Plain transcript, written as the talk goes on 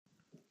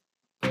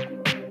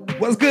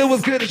What's good?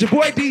 What's good? It's your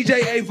boy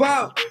DJ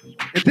Avon,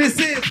 and this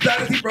is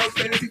Dynasty Bros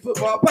Fantasy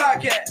Football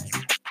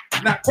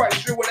Podcast. Not quite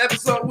sure what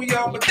episode we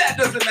on, but that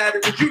doesn't matter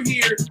because you're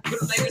here for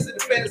the latest in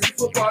the fantasy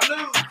football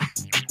news.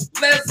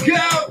 Let's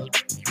go!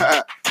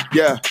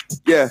 Yeah.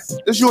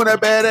 That's you and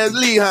that badass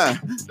Lee, huh?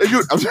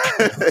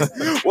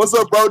 What's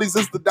up, Brodies?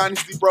 This is the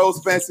Dynasty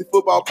Bros Fantasy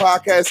Football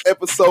Podcast,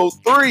 episode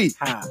 3.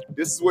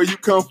 This is where you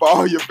come for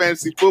all your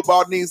fantasy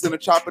football needs and to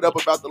chop it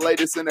up about the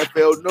latest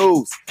NFL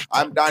news.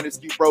 I'm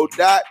Dynasty Bro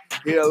Dot,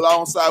 here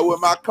alongside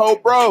with my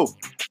co-bro.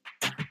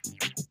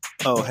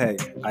 Oh, hey,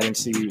 I didn't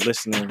see you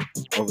listening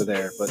over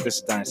there, but this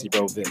is Dynasty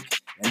Bro Vic.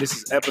 And this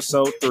is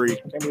episode 3.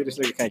 Can't believe this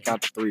nigga can't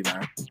count to 3,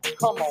 man.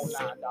 Come on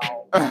now,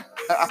 dog.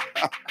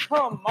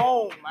 Come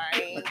on,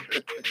 man.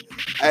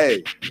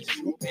 Hey,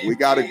 we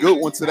got a good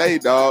one today,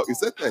 dog. Is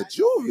that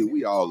Juvie?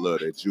 We all love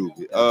that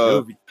Juvie.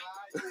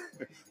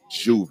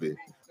 Juvie.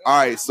 All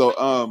right,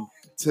 so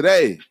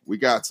today we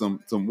got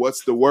some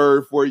what's the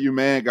word for you,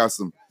 man? Got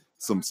some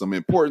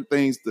important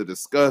things to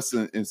discuss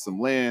and some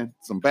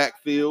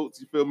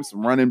backfields, you feel me?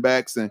 Some running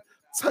backs and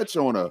touch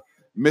on a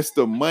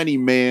Mr. Money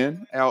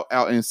Man out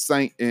in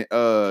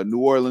New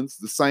Orleans,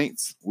 the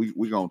Saints.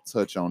 We gonna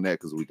touch on that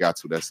because we got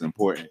to. That's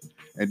important.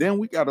 And then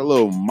we got a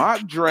little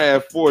mock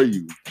draft for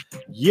you.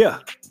 Yeah.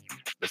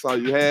 That's all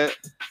you had?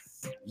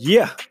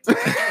 Yeah.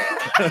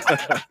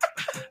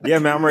 Yeah,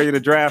 man, I'm ready to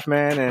draft,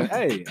 man. And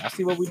hey, I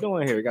see what we're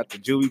doing here. We got the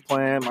Juvie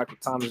plan. Michael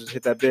Thomas just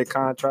hit that big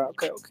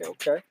contract.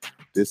 Okay.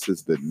 This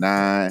is the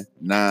 9,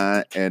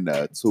 9, and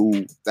the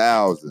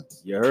 2000.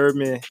 You heard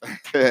me.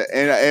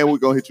 and we're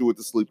going to hit you with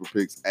the sleeper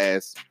picks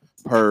as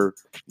per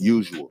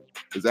usual.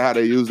 Is that how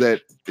they use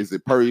that? Is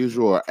it per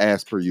usual or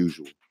as per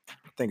usual?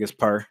 I think it's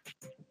per.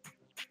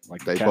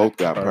 Like they both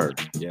got per.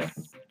 Yeah.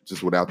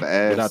 Just without the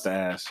ass? Without the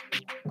ass.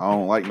 I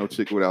don't like no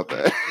chick without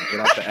the ass.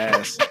 Without the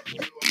ass.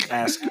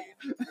 Ask.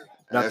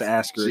 Without the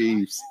ass.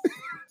 Chiefs.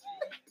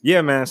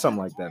 Yeah, man.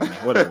 Something like that,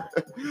 man. Whatever.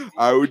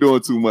 All right, we're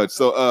doing too much.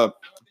 So,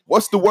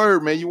 what's the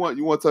word, man? You want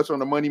to touch on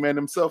the money man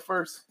himself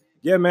first?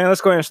 Yeah, man. Let's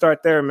go ahead and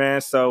start there,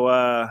 man.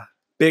 So,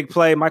 big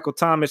play. Michael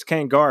Thomas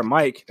can't guard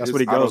Mike. That's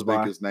what he goes by. I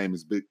don't think his name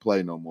is Big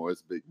Play no more.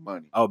 It's Big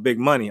Money. Oh, Big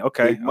Money.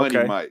 Okay. Big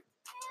Money Mike.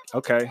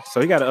 Okay. So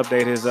he got to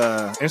update his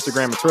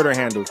Instagram and Twitter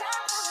handle.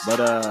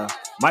 But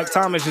Mike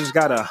Thomas just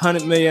got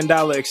 $100 million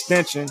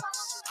extension.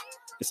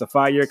 It's a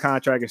 5-year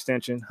contract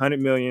extension, $100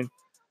 million.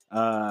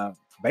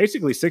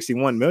 Basically,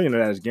 $61 million of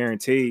that is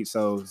guaranteed.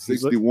 So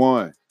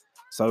 61.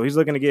 So he's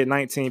looking to get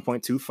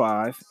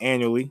 19.25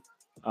 annually.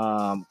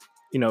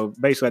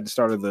 Basically at the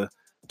start of the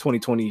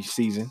 2020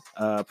 season.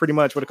 Pretty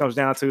much what it comes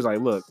down to is like,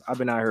 look, I've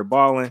been out here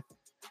balling.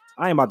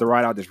 I ain't about to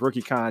ride out this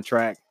rookie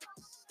contract.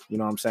 You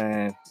know what I'm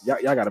saying?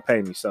 Y'all got to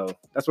pay me. So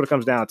that's what it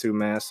comes down to,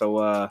 man.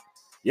 So,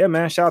 yeah,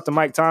 man, shout out to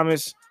Mike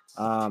Thomas,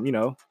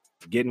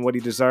 getting what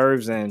he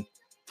deserves and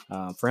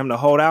for him to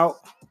hold out.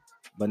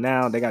 But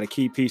now they got a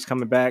key piece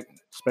coming back,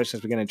 especially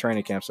since we're getting in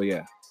training camp. So,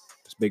 yeah,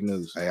 it's big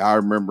news. Hey, I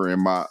remember in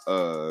my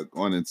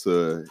going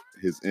into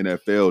his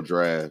NFL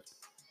draft,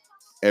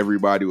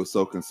 everybody was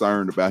so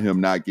concerned about him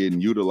not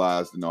getting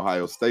utilized in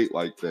Ohio State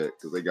like that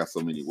because they got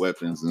so many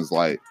weapons. And it's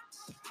like,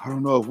 I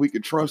don't know if we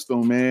can trust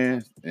him,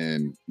 man.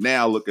 And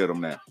now look at him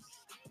now.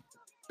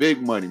 Big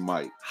Money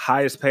Mike.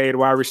 Highest paid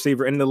wide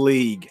receiver in the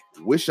league.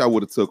 Wish I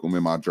would have took him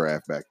in my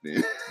draft back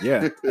then.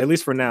 Yeah, at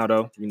least for now,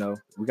 though.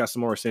 We got some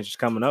more extensions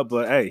coming up,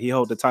 but hey, he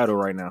holds the title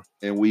right now.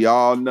 And we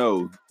all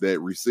know that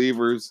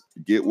receivers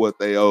get what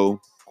they owe.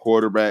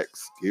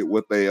 Quarterbacks get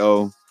what they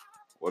owe.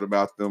 What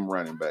about them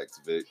running backs,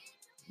 Vic?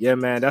 Yeah,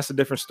 man, that's a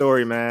different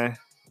story, man.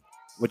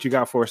 What you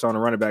got for us on the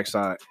running back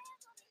side?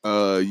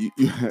 Do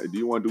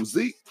you want to do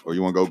Zeke or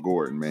you want to go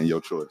Gordon, man?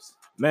 Your choice.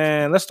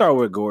 Man, let's start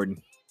with Gordon.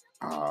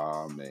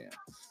 Oh, man.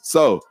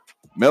 So,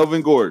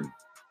 Melvin Gordon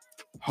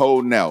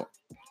holding out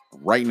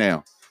right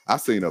now. I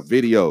seen a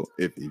video.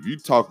 If you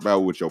talk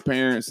about with your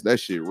parents, that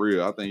shit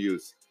real. I think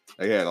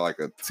they had like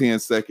a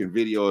 10-second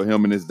video of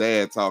him and his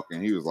dad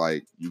talking. He was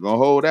like, "You gonna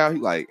hold out?" He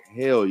like,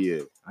 "Hell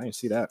yeah." I didn't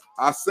see that.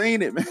 I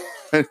seen it,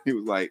 man. He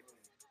was like,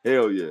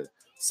 "Hell yeah."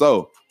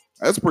 So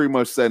that's pretty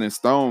much set in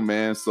stone,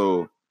 man.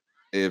 So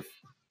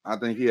I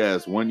think he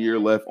has 1 year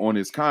left on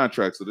his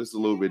contract. So this is a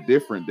little bit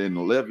different than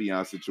the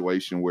Le'Veon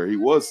situation where he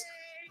was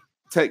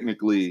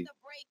technically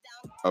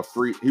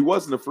he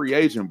wasn't a free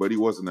agent, but he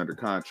wasn't under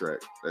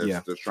contract.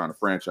 That's just trying to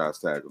franchise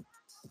tag him.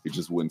 He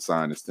just wouldn't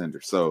sign his tender.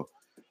 So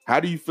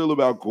how do you feel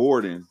about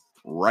Gordon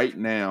right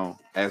now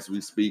as we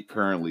speak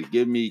currently?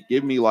 Give me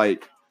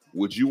like,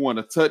 would you want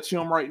to touch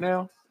him right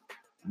now?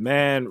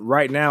 Man,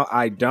 right now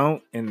I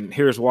don't, and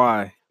here's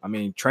why. I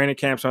mean, training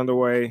camp's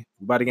underway.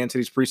 We're about to get into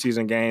these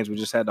preseason games. We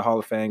just had the Hall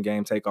of Fame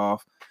game take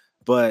off.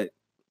 But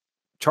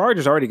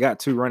Chargers already got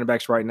 2 running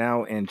backs right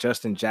now in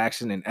Justin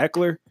Jackson and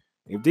Eckler.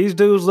 If these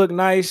dudes look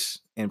nice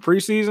in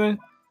preseason,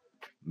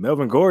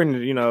 Melvin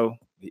Gordon,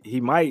 he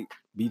might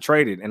be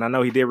traded. And I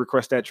know he did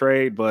request that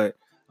trade, but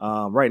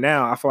right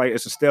now I feel like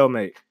it's a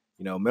stalemate.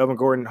 Melvin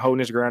Gordon holding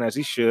his ground as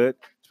he should,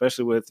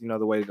 especially with,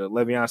 the way the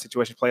Le'Veon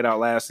situation played out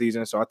last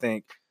season. So I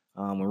think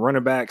when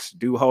running backs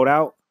do hold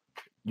out,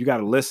 you got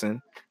to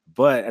listen.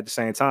 But at the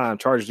same time,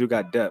 Chargers do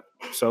got depth.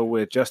 So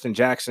with Justin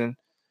Jackson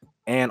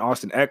and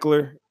Austin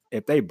Eckler,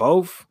 if they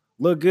both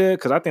look good,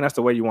 because I think that's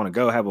the way you want to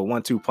go, have a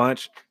 1-2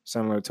 punch,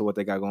 similar to what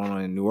they got going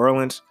on in New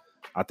Orleans.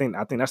 I think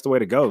that's the way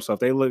to go. So if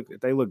they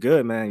look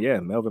good, man, yeah,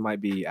 Melvin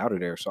might be out of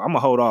there. So I'm gonna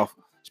hold off,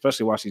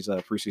 especially watch these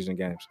preseason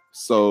games.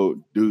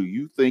 So do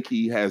you think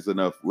he has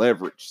enough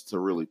leverage to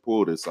really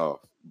pull this off,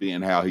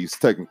 being how he's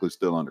technically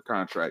still under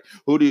contract?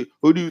 Who do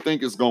you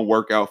think is gonna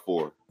work out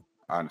for,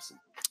 honestly?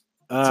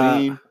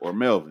 Team or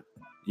Melvin?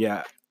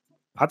 Yeah,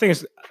 I think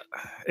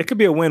it could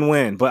be a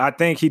win-win, but I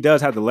think he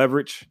does have the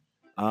leverage.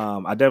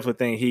 I definitely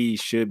think he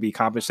should be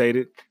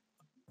compensated.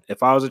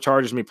 If I was a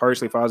Chargers, me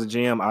personally, if I was a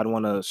GM, I'd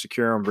want to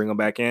secure him, bring him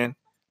back in.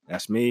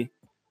 That's me.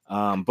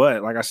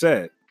 But like I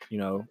said,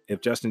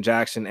 if Justin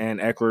Jackson and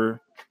Eckler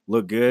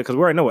look good, because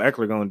we already know what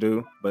Eckler going to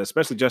do, but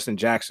especially Justin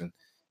Jackson,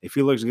 if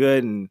he looks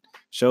good and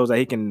shows that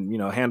he can,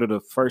 handle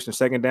the first and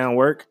second down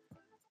work,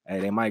 hey,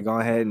 they might go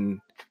ahead and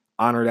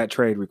honor that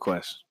trade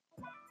request.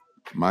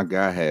 My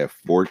guy had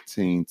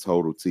 14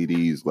 total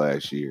TDs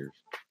last year.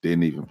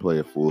 Didn't even play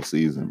a full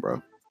season,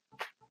 bro.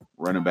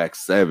 Running back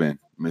 7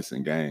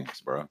 missing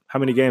games, bro. How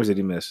many games did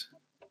he miss?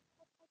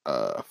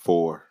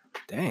 4.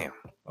 Damn.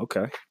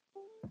 Okay.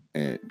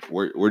 And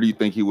where do you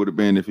think he would have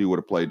been if he would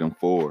have played them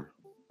 4?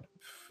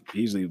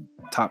 Easily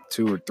top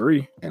 2 or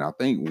 3. And I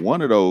think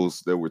one of those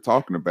that we're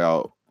talking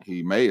about,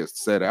 he may have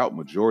set out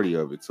majority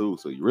of it too.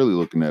 So you're really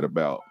looking at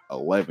about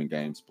 11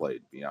 games played,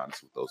 to be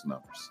honest with those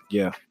numbers.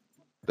 Yeah.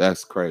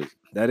 That's crazy.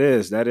 That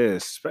is,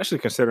 especially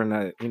considering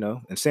that,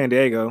 in San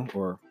Diego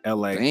or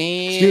LA. Damn.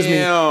 Excuse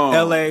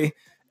me,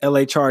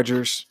 LA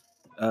Chargers,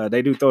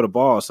 they do throw the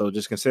ball. So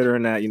just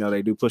considering that,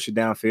 they do push it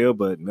downfield,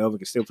 but Melvin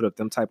can still put up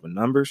them type of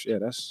numbers. Yeah,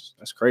 that's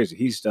crazy.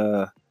 He's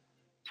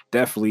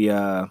definitely,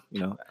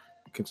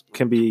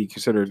 can be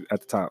considered at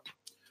the top.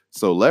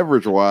 So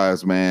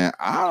leverage-wise, man,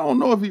 I don't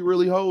know if he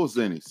really holds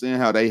any. Seeing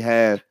how they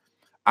have,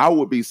 I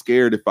would be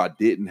scared if I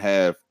didn't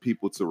have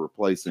people to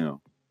replace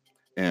him.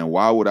 And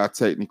why would I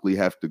technically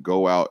have to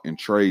go out and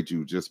trade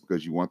you just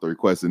because you want the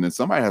request? And then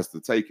somebody has to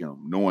take him,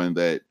 knowing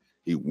that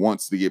he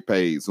wants to get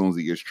paid as soon as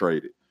he gets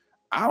traded.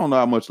 I don't know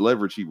how much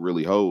leverage he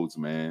really holds,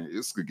 man.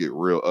 This could get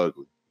real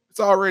ugly. It's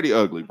already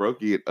ugly, bro. It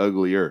could get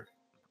uglier.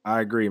 I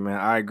agree, man.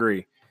 I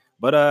agree.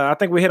 But I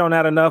think we hit on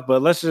that enough.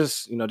 But let's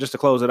just, just to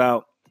close it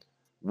out,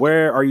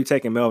 where are you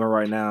taking Melvin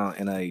right now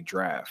in a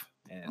draft?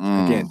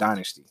 And again,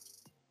 Dynasty.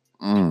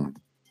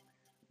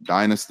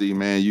 Dynasty,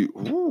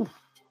 man.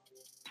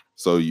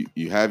 So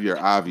you have your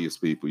obvious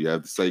people. You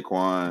have the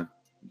Saquon.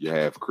 You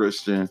have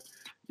Christian.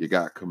 You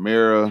got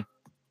Kamara.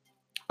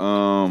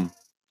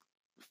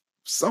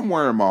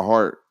 Somewhere in my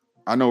heart,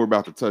 I know we're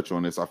about to touch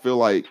on this. I feel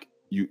like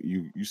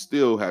you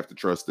still have to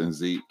trust in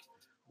Zeke.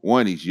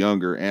 One, he's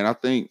younger, and I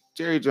think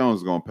Jerry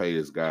Jones is gonna pay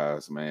his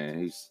guys, man.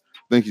 I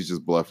think he's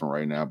just bluffing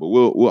right now, but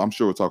I'm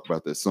sure we'll talk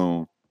about that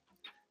soon.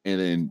 And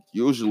then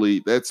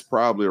usually that's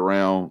probably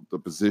around the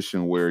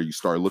position where you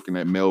start looking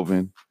at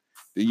Melvin.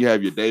 Then you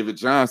have your David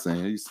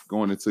Johnson. He's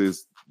going into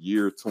his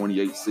year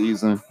 28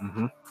 season,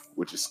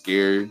 which is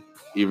scary,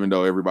 even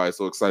though everybody's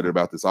so excited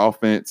about this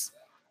offense.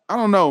 I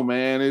don't know,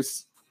 man.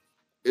 It's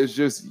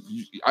just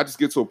I just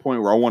get to a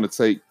point where I want to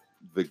take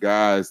the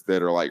guys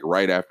that are like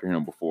right after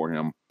him, before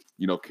him.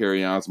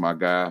 Kerryon's my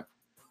guy.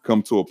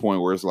 Come to a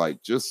point where it's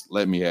like, just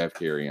let me have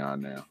Kerryon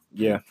now.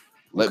 Yeah.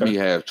 Let me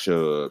have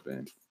Chubb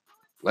and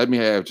let me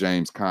have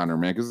James Conner,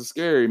 man, because it's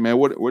scary, man.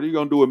 What are you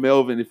going to do with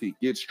Melvin if he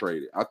gets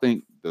traded? I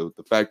think the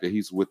fact that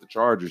he's with the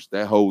Chargers,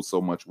 that holds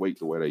so much weight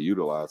the way they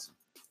utilize him.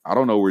 I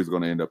don't know where he's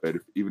going to end up at,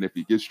 even if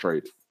he gets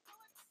traded.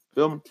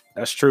 Feel me?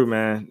 That's true,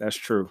 man. That's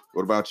true.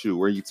 What about you?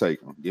 Where you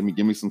take him? Give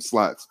me some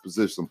slots,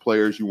 position, some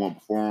players you want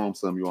before him,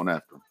 some you want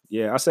after him.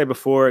 Yeah, I say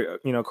before,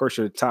 of course,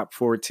 your top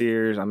 4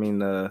 tiers. I mean,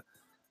 the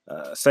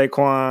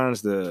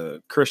Saquons,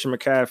 the Christian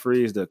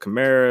McCaffreys, the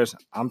Kamaras.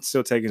 I'm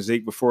still taking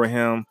Zeke before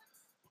him.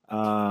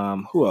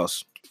 Who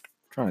else? I'm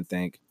trying to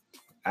think.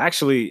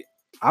 Actually,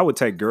 I would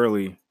take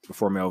Gurley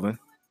before Melvin.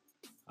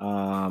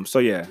 So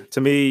yeah,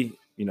 to me,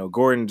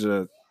 Gordon's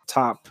a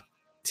top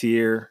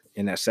tier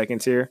in that second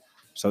tier.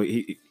 So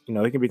he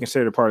can be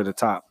considered a part of the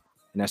top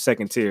in that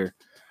second tier.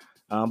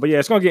 But yeah,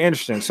 it's gonna get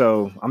interesting.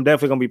 So I'm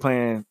definitely gonna be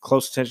paying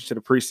close attention to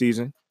the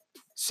preseason,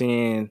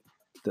 seeing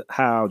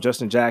how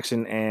Justin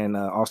Jackson and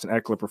Austin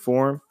Eckler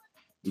perform,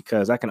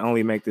 because that can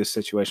only make this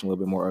situation a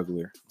little bit more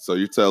uglier. So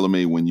you're telling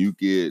me when you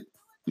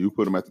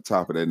put them at the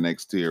top of that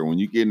next tier, when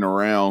you're getting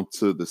around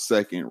to the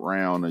second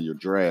round of your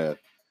draft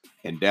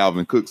and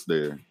Dalvin Cook's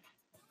there,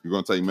 you're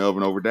going to take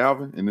Melvin over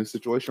Dalvin in this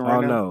situation right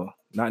now? Oh, no.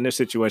 Not in this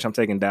situation. I'm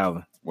taking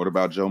Dalvin. What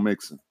about Joe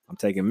Mixon? I'm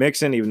taking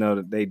Mixon, even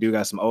though they do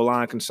got some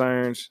O-line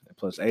concerns,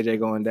 plus AJ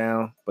going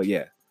down. But,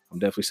 yeah, I'm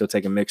definitely still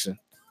taking Mixon.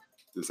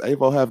 Does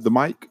Avo have the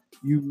mic?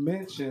 You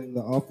mentioned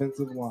the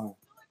offensive line.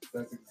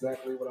 That's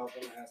exactly what I was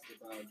going to ask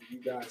about. Do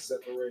you guys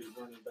separate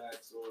running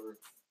backs or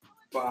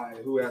by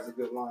who has a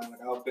good line?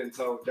 Like, I've been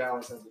told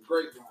Dallas has a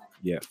great line.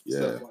 Yeah.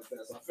 Stuff like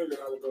that. So I figured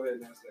I would go ahead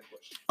and ask that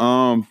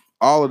question.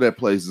 All of that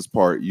plays its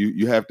part.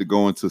 You have to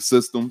go into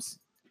systems.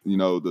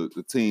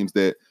 The teams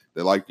that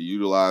like to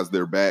utilize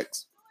their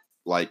backs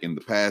like in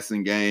the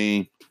passing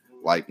game,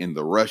 like in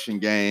the rushing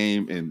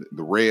game, in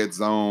the red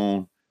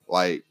zone.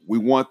 Like we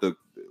want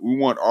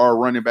our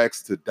running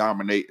backs to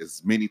dominate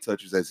as many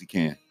touches as he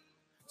can.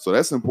 So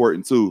that's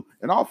important too.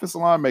 And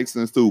offensive line makes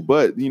sense too.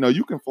 But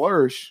you can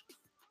flourish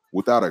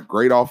without a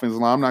great offensive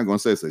line. I'm not going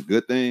to say it's a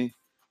good thing,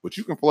 but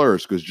you can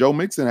flourish because Joe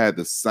Mixon had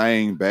the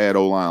same bad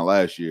O-line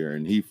last year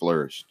and he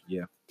flourished.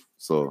 Yeah.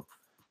 So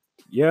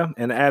yeah,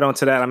 and to add on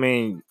to that, I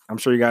mean, I'm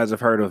sure you guys have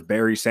heard of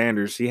Barry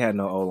Sanders. He had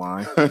no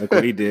O-line. Look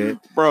what he did.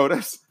 Bro,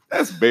 that's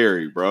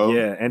Barry, bro.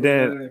 Yeah, and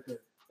then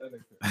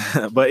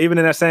but even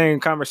in that same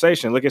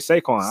conversation, look at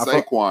Saquon.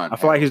 I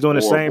feel like he's doing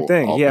the same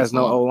thing. He has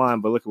no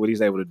O-line, but look at what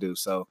he's able to do.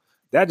 So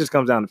that just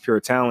comes down to pure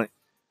talent.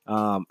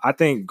 I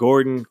think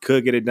Gordon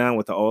could get it done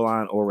with the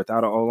O-line or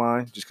without an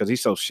O-line just because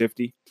he's so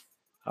shifty.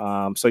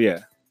 So, yeah.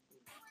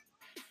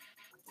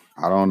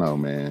 I don't know,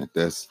 man.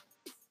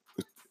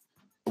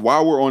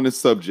 While we're on this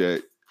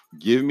subject,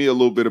 give me a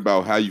little bit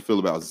about how you feel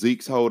about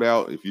Zeke's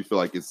holdout, if you feel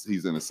like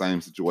he's in the same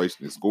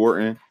situation as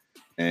Gordon,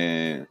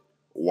 and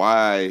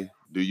why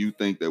do you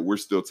think that we're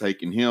still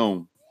taking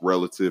him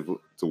relative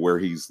to where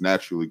he's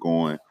naturally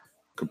going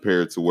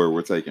compared to where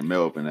we're taking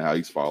Melvin and how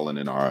he's falling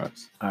in our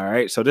eyes? All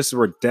right, so this is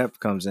where depth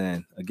comes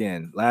in.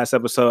 Again, last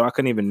episode, I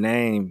couldn't even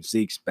name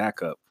Zeke's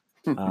backup.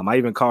 I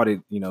even called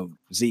it,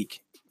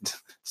 Zeke.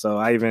 So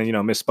I even,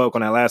 misspoke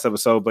on that last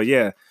episode. But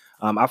yeah,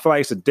 I feel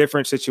like it's a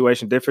different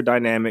situation, different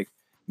dynamic,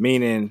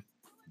 meaning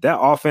that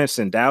offense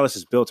in Dallas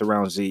is built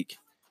around Zeke.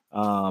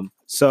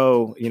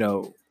 So,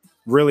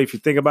 really, if you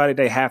think about it,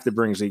 they have to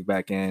bring Zeke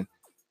back in.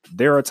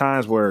 There are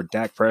times where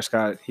Dak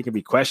Prescott, he can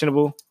be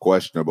questionable.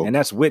 And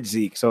that's with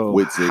Zeke. So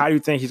how do you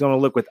think he's going to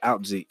look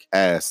without Zeke?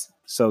 Ass.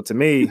 So to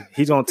me,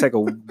 he's going to take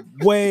a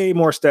way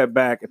more step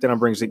back and then I'll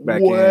bring Zeke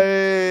back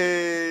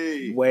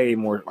in. Way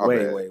more.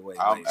 Way.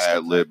 I'm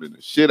ad-libbing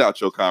the shit out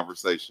your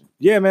conversation.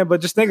 Yeah, man.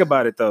 But just think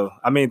about it, though.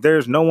 I mean,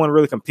 there's no one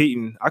really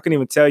competing. I couldn't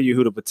even tell you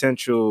who the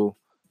potential,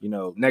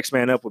 next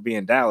man up would be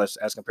in Dallas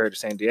as compared to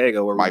San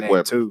Diego, where Mike we Weber.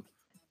 named two.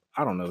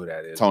 I don't know who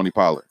that is. Tony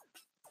Pollard.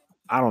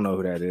 I don't know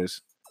who that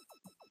is.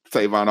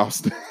 Tavon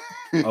Austin.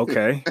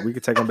 Okay, we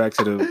could take him back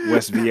to the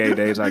West VA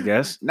days, I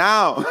guess.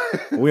 No.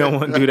 We don't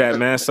want to do that,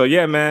 man. So,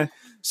 yeah, man.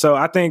 So,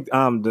 I think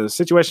the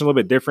situation is a little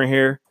bit different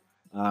here.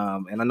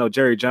 And I know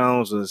Jerry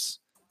Jones was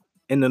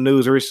in the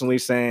news recently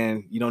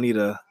saying you don't need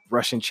a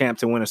Russian champ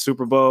to win a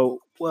Super Bowl.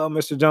 Well,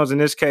 Mr. Jones, in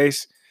this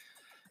case,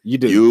 you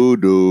do. You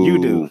do.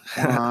 You do.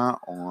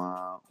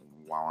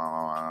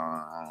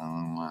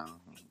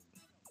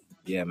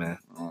 Yeah, man.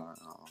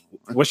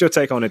 What's your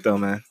take on it, though,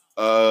 man?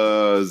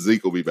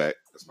 Zeke will be back.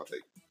 That's my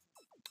take.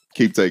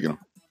 Keep taking him.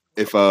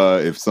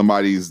 If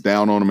somebody's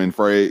down on him and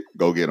afraid,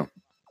 go get him.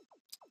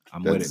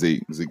 I'm That's with it.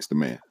 Zeke. Zeke's the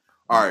man.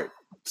 All right.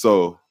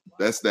 So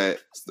that's that.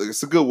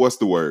 It's a good. What's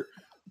the word?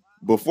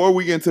 Before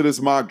we get into this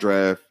mock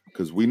draft,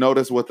 because we know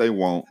that's what they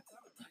want.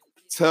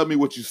 Tell me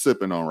what you're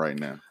sipping on right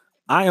now.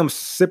 I am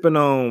sipping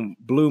on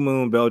Blue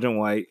Moon Belgian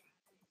White.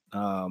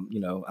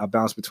 I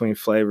bounce between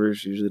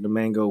flavors. Usually the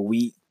mango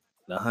wheat,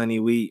 the honey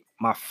wheat.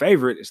 My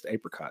favorite is the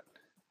apricot.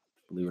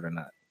 Believe it or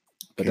not.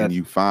 But Can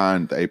you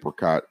find the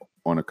apricot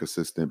on a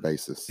consistent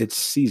basis? It's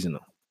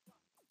seasonal.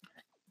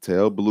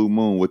 Tell Blue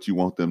Moon what you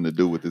want them to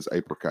do with this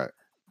apricot.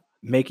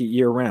 Make it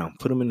year round.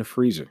 Put them in the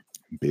freezer,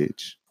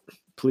 Bitch.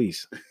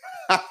 please,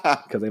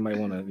 because they might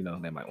want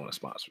to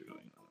sponsor you.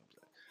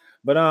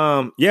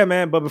 But yeah,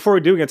 man. But before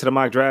we do get into the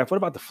mock draft, what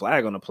about the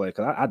flag on the play?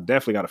 Because I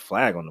definitely got a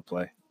flag on the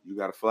play. You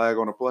got a flag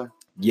on the play?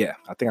 Yeah,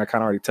 I think I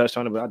kind of already touched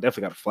on it, but I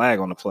definitely got a flag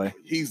on the play.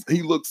 He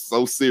looks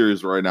so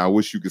serious right now. I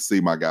wish you could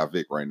see my guy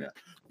Vic right now.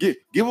 Give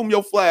him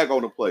your flag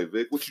on the play,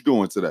 Vic. What you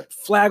doing today?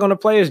 Flag on the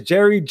play is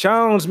Jerry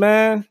Jones,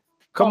 man.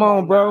 Come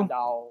on, bro. now,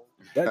 dog.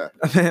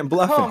 That man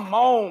bluffing. Come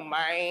on,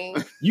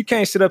 man. You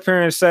can't sit up here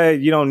and say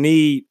you don't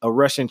need a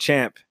Russian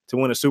champ to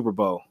win a Super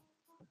Bowl.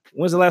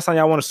 When's the last time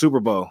y'all won a Super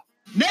Bowl?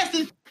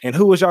 Nasty, And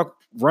who was y'all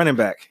running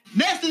back?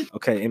 nasty.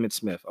 Okay, Emmitt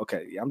Smith.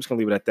 Okay, yeah, I'm just gonna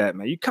leave it at that,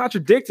 man. You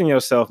contradicting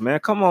yourself, man.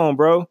 Come on,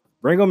 bro.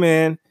 Bring him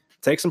in.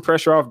 Take some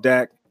pressure off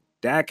Dak.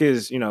 Dak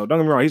is, don't get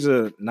me wrong, he's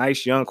a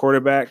nice young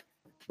quarterback,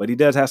 but he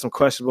does have some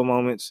questionable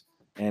moments.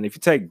 And if you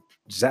take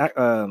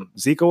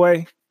Zeke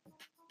away,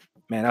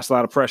 man, that's a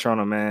lot of pressure on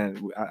him,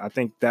 man. I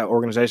think that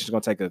organization is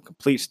gonna take a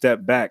complete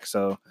step back.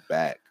 So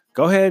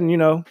go ahead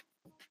and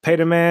pay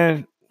the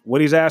man what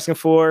he's asking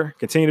for.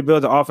 Continue to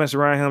build the offense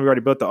around him. We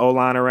already built the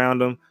O-line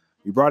around him.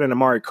 We brought in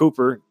Amari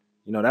Cooper.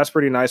 That's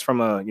pretty nice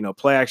from a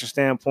play action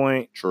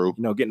standpoint. True.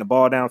 Getting the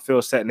ball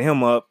downfield, setting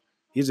him up.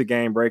 He's a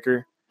game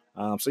breaker.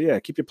 So yeah,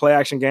 keep your play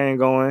action game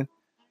going.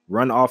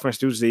 Run the offense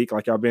through Zeke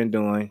like y'all been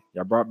doing.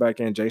 Y'all brought back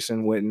in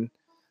Jason Witten.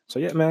 So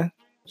yeah, man,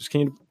 just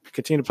continue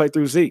to play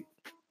through Zeke.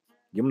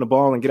 Give him the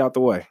ball and get out the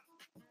way.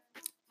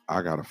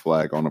 I got a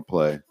flag on the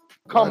play.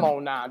 Come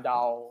on now,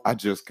 dog. I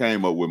just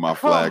came up with my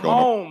flag Come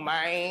on on,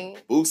 man.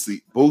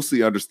 the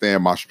Boosie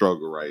understand my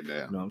struggle right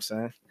now. You know what I'm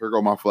saying? Here go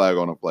my flag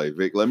on the play.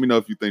 Vic, let me know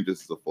if you think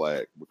this is a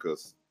flag,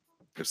 because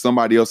if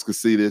somebody else could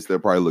see this, they'll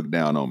probably look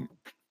down on me.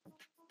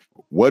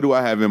 What do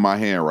I have in my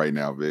hand right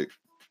now, Vic?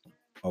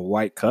 A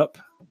white cup.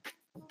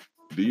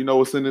 Do you know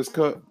what's in this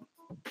cup?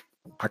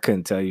 I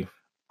couldn't tell you.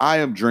 I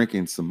am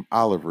drinking some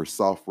Oliver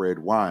soft red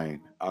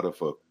wine out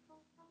of a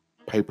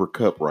paper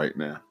cup right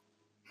now.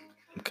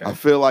 Okay. I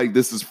feel like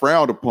this is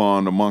frowned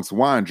upon amongst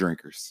wine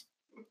drinkers.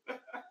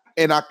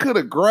 And I could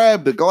have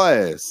grabbed the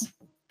glass,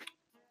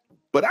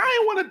 but I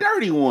ain't want a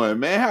dirty one,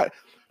 man.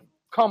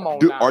 Come on,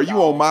 now, are you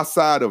dog. on my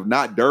side of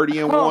not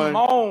dirtying one? Come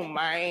on,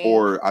 man.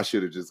 Or I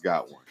should have just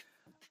got one?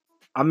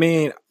 I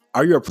mean,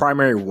 are you a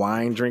primary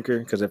wine drinker?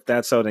 Because if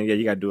that's so, then yeah,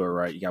 you got to do it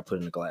right. You got to put it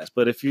in the glass.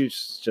 But if you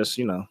just,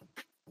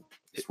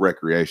 It's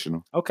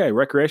recreational. okay,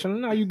 recreational,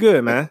 no, you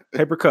good, man.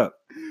 Paper cup.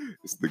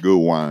 It's the good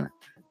wine.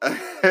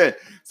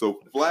 So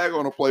flag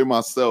on the play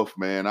myself,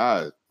 man.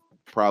 I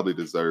probably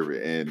deserve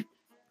it.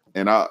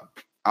 And I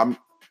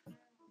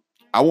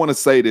want to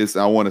say this.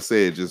 I want to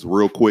say it just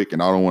real quick,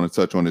 and I don't want to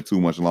touch on it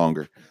too much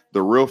longer.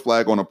 The real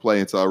flag on the play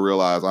until I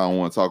realize I don't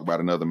want to talk about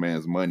another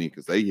man's money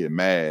because they get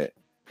mad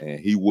and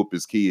he whoop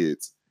his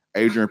kids.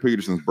 Adrian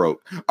Peterson's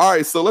broke. All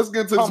right, so let's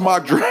get into this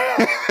mock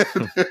draft.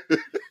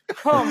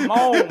 Come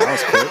on. That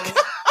was quick.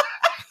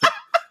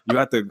 You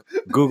have to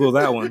Google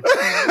that one.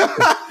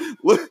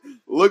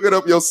 Look it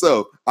up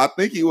yourself. I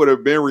think he would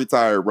have been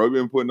retired, bro. We've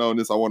been putting on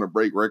this I want to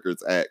break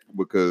records act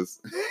because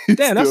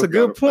Damn, that's a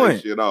good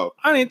point. Shit off.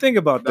 I didn't think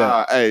about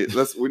that. Hey,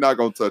 we're not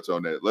gonna touch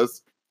on that.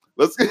 Let's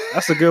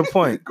That's a good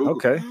point. Google,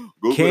 okay.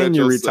 Google Can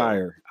you yourself.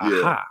 retire? Yeah,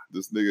 Aha.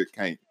 this nigga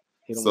can't.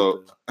 Hit him,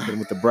 So- hit him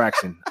with the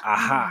Braxton.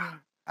 Aha.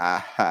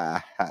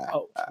 Ah,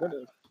 Oh, what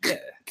a, yeah.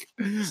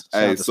 Shout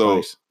Hey, out to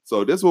so Spice.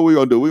 this is what we're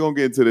gonna do. We're gonna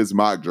get into this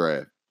mock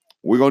draft.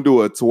 We're gonna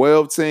do a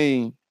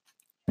 12-team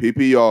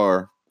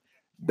PPR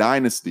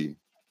dynasty,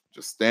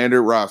 just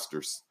standard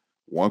rosters.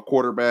 1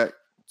 quarterback,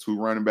 2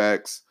 running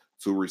backs,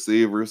 2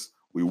 receivers.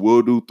 We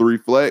will do 3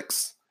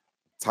 flex,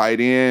 tight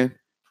end.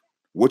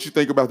 What you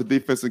think about the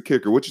defense and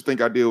kicker? What you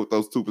think I did with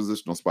those 2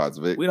 positional spots,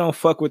 Vic? We don't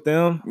fuck with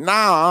them Nah,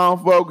 I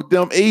don't fuck with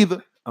them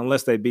either.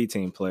 unless they be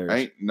team players.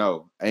 Ain't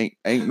no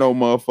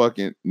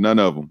motherfucking none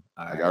of them.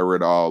 All I right. got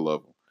rid of all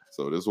of them.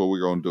 So this is what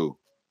we're gonna do.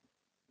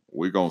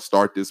 We're gonna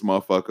start this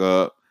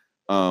motherfucker up.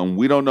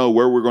 We don't know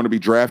where we're gonna be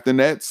drafting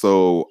at,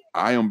 so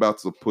I am about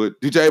to put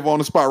DJ Ava on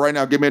the spot right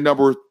now. Give me a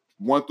number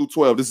 1 through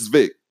 12. This is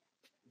Vic.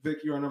 Vic,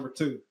 you're on number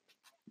 2.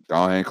 Go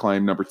ahead and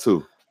claim number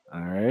 2.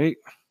 All right.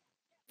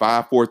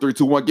 5, 4, 3,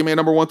 2, 1. Give me a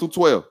number 1 through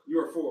 12.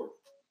 You're 4.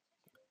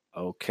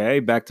 Okay,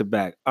 back to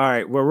back. All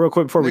right. Well, real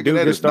quick before we Nigga, do that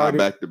get is not started.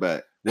 back to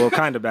back. Well,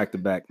 kind of back to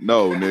back.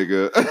 No,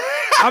 nigga.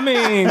 I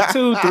mean,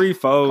 2, 3,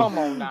 4. Come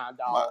on now,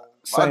 dog.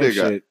 My Same nigga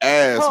shit.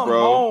 ass, Come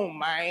bro. on,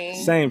 man.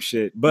 Same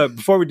shit. But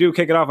before we do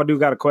kick it off, I do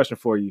got a question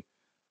for you.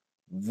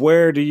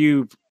 Where do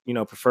you,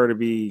 prefer to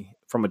be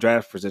from a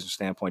draft position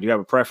standpoint? Do you have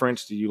a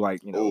preference? Do you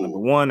like, Ooh. number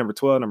 1, number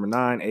 12, number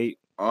 9, 8?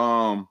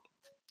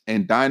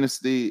 In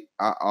Dynasty,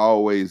 I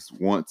always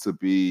want to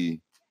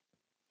be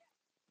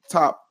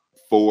top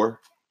 4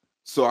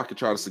 so I can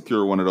try to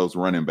secure one of those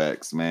running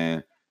backs,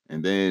 man.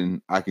 And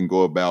then I can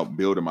go about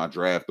building my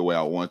draft the way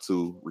I want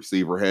to,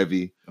 receiver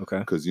heavy, Okay.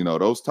 because,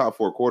 those top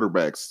 4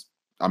 quarterbacks,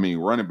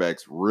 running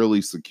backs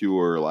really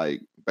secure,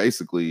 like,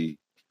 basically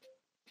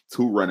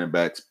 2 running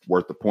backs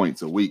worth of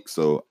points a week.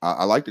 So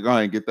I like to go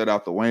ahead and get that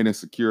out the way and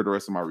secure the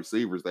rest of my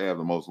receivers. They have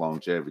the most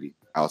longevity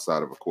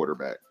outside of a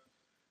quarterback,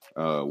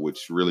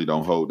 which really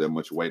don't hold that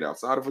much weight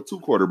outside of a 2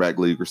 quarterback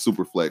league or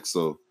super flex.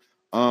 So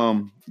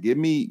give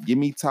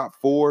me top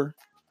 4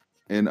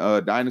 in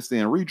Dynasty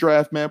and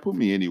redraft, man. Put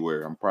me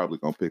anywhere. I'm probably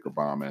gonna pick a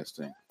bomb ass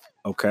team.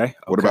 Okay.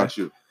 What about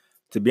you?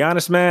 To be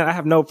honest, man, I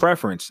have no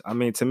preference. I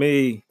mean, to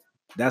me,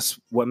 that's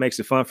what makes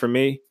it fun for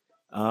me.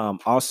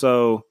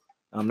 Also,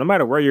 no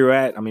matter where you're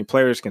at,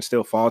 players can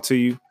still fall to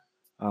you.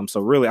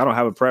 So really, I don't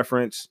have a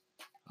preference.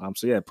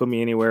 So yeah, put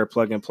me anywhere,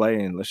 plug and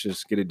play, and let's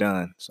just get it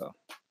done. So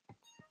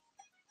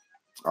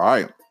All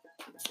right.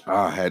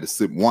 I had to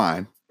sip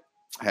wine.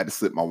 I had to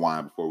sip my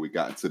wine before we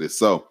got into this.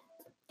 So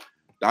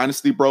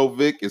Dynasty Bro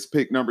Vic is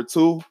pick number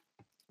 2.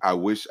 I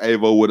wish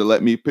Avo would have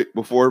let me pick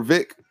before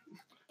Vic,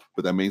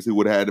 but that means he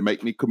would have had to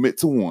make me commit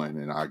to 1.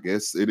 And I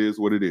guess it is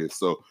what it is.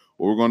 So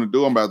what we're going to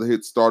do, I'm about to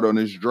hit start on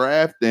this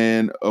draft.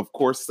 And of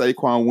course,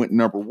 Saquon went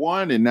number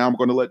 1. And now I'm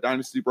going to let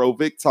Dynasty Bro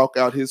Vic talk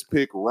out his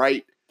pick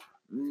right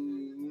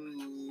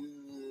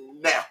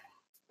now.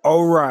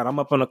 all right, I'm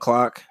up on the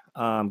clock.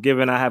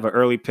 Given I have an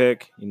early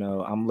pick,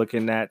 I'm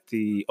looking at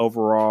the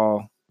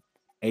overall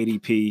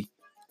ADP.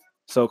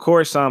 So of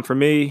course, for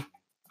me,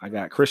 I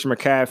got Christian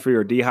McCaffrey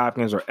or D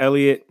Hopkins or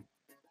Elliott.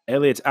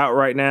 Elliott's out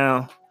right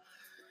now.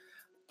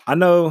 I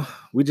know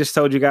we just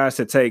told you guys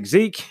to take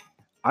Zeke.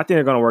 I think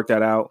they're going to work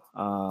that out.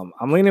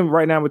 I'm leaning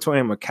right now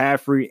between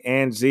McCaffrey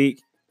and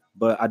Zeke,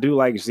 but I do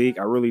like Zeke.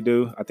 I really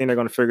do. I think they're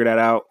going to figure that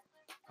out.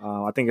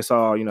 I think it's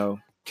all,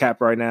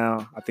 cap right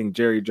now. I think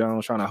Jerry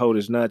Jones trying to hold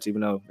his nuts,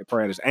 even though they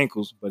probably had his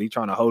ankles, but he's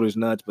trying to hold his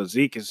nuts. But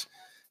Zeke is,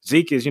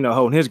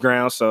 holding his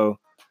ground. So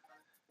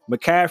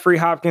McCaffrey,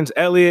 Hopkins,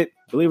 Elliott,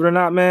 believe it or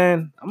not,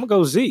 man, I'm going to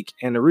go Zeke.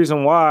 And the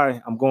reason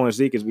why I'm going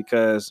Zeke is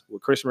because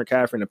with Christian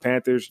McCaffrey and the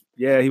Panthers,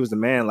 yeah, he was the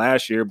man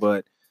last year,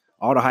 but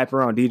all the hype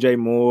around DJ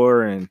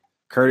Moore and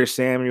Curtis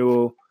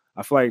Samuel,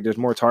 I feel like there's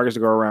more targets to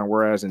go around,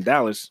 whereas in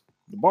Dallas,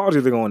 The ball's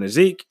either going to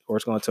Zeke or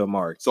it's going to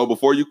Amari. So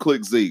before you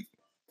click Zeke,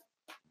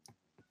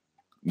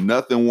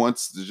 nothing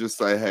wants to just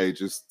say, hey,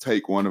 just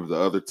take one of the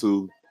other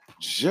two,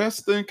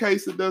 just in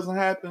case it doesn't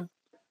happen.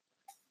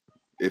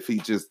 If he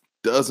just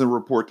doesn't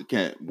report to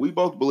camp, we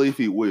both believe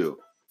he will.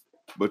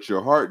 But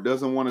your heart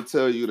doesn't want to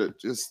tell you to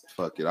just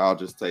fuck it. I'll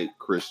just take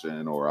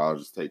Christian or I'll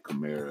just take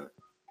Kamara.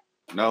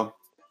 No.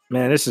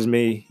 Man, this is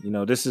me.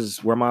 This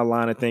is where my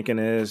line of thinking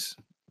is.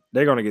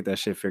 They're going to get that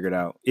shit figured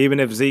out.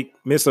 Even if Zeke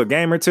misses a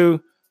game or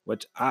two,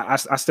 which I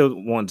still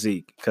want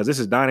Zeke because this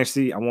is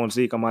Dynasty. I want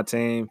Zeke on my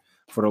team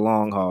for the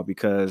long haul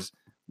because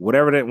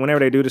whenever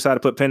they do decide to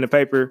put pen to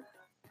paper,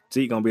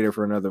 Zeke going to be there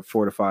for another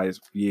 4 to 5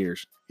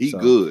 years. He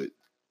good.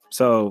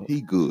 So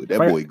he good. That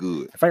boy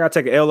good. If I got to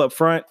take an L up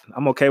front,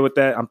 I'm okay with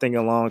that. I'm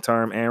thinking long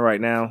term and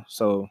right now.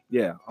 So,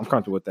 yeah, I'm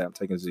comfortable with that. I'm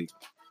taking Zeke.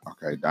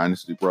 Okay,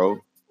 Dynasty Pro.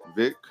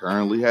 Vic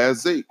currently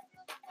has Zeke.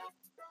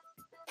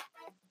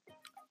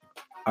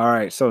 All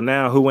right, so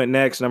now who went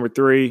next? Number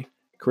 3,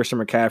 Christian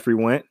McCaffrey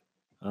went.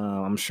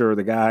 I'm sure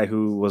the guy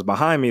who was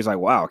behind me is like,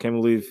 wow, can't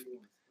believe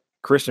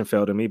Christian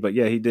fell to me. But,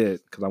 yeah, he did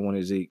because I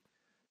wanted Zeke.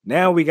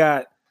 Now we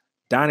got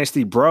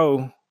Dynasty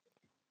Bro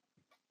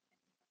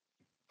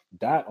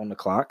Dot on the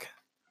clock.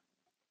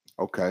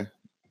 Okay.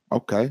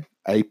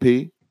 AP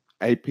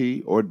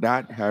or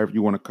Dot, however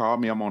you want to call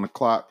me. I'm on the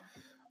clock.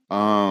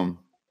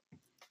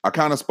 I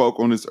kind of spoke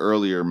on this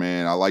earlier,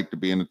 man. I like to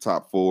be in the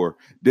top 4.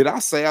 Did I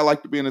say I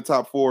like to be in the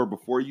top 4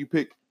 before you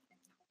pick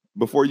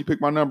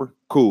my number?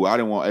 Cool. I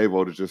didn't want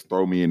Avo to just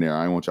throw me in there.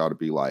 I didn't want y'all to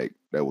be like,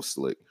 that was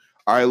slick.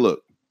 All right,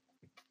 look.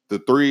 The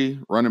 3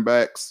 running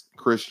backs,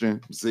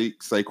 Christian, Zeke,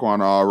 Saquon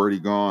are already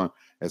gone.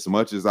 As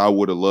much as I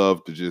would have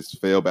loved to just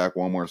fail back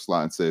one more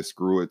slot and say,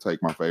 screw it,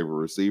 take my favorite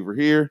receiver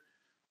here,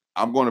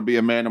 I'm going to be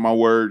a man of my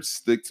word,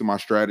 stick to my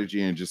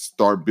strategy, and just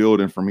start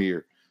building from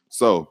here.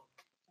 So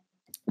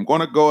I'm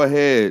going to go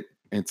ahead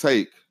and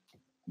take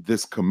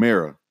this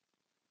Kamara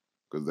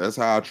because that's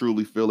how I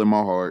truly feel in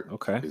my heart.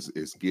 Okay.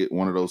 Is get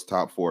one of those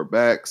top 4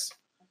 backs.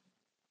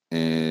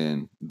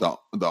 And the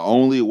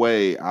only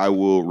way I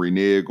will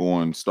renege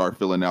on start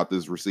filling out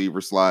this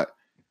receiver slot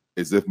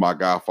is if my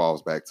guy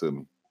falls back to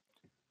me.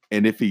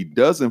 And if he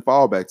doesn't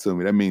fall back to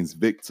me, that means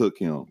Vic took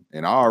him.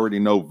 And I already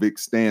know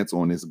Vic's stance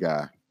on this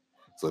guy.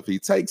 So if he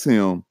takes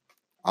him,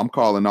 I'm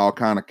calling all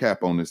kind of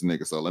cap on this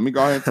nigga. So let me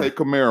go ahead and take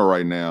Kamara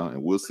right now,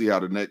 and we'll see how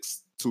the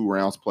next 2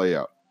 rounds play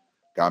out.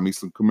 Got me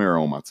some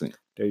Kamara on my team.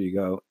 There you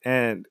go.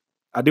 And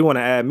I do want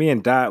to add, me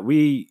and Dot,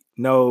 we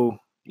know,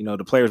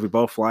 the players we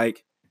both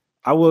like.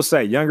 I will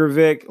say younger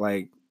Vic,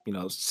 like,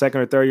 2nd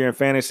or 3rd year in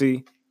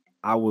fantasy,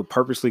 I would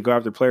purposely go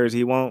after players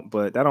he won't,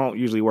 but that don't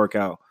usually work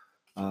out.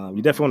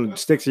 You definitely want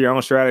to stick to your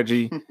own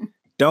strategy.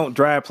 Don't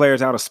drag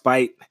players out of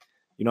spite.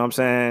 You know what I'm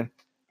saying?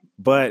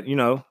 But,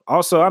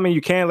 also,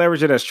 you can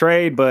leverage it as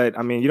trade,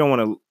 but, you don't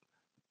want to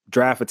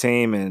draft a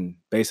team and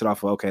base it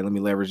off of, okay, let me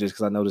leverage this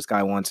because I know this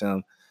guy wants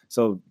him.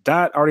 So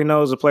Dot already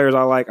knows the players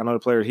I like. I know the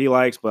players he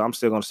likes, but I'm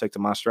still going to stick to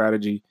my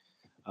strategy.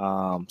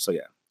 So,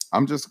 yeah.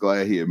 I'm just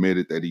glad he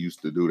admitted that he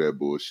used to do that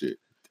bullshit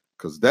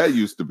because that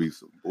used to be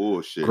some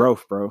bullshit.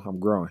 Growth, bro. I'm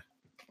growing.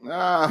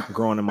 I'm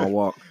growing in my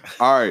walk.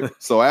 All right.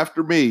 So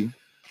after me,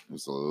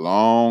 it's a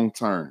long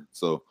turn.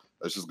 So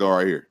let's just go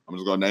right here. I'm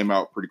just going to name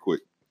out pretty quick.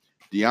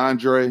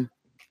 DeAndre,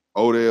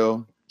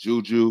 Odell,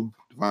 Juju,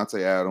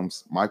 Devontae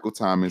Adams, Michael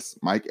Thomas,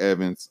 Mike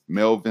Evans,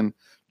 Melvin,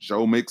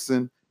 Joe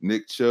Mixon,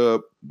 Nick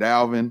Chubb,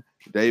 Dalvin,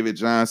 David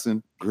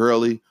Johnson,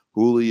 Gurley,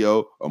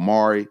 Julio,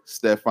 Amari,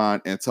 Stephon,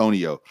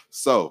 Antonio.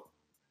 So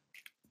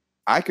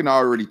I can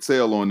already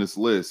tell on this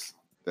list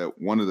that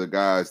one of the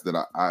guys that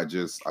I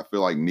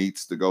feel like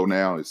needs to go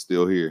now is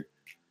still here.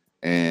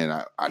 And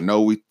I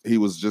know he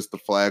was just a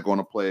flag on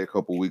a play a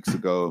couple weeks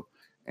ago.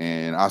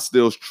 And I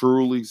still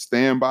truly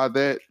stand by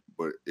that.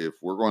 But if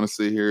we're going to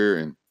sit here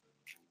and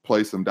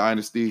play some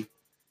Dynasty,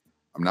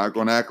 I'm not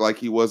going to act like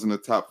he wasn't a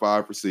top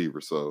 5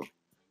 receiver. So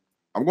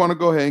I'm going to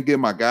go ahead and get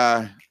my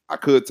guy. I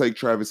could take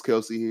Travis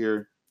Kelce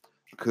here.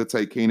 I could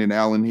take Keenan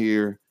Allen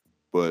here.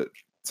 But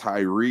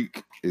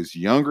Tyreek is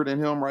younger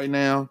than him right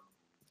now.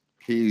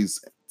 He's,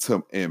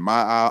 in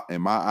my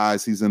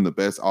eyes, he's in the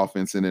best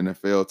offense in the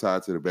NFL,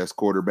 tied to the best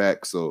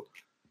quarterback. So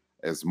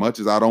as much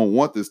as I don't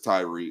want this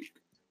Tyreek,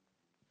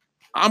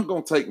 I'm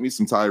going to take me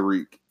some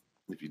Tyreek.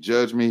 If you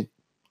judge me,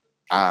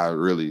 I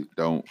really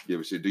don't give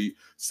a shit.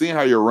 Seeing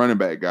how you're a running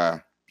back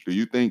guy, do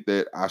you think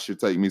that I should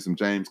take me some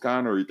James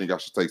Conner or you think I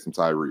should take some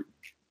Tyreek?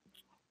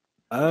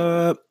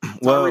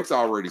 Tyreek's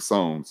already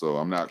sown, so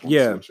I'm not going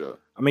to switch up.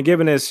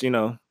 Given this,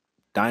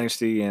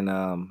 Dynasty, and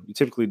you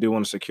typically do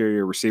want to secure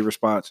your receiver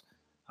spots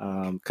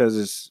because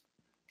it's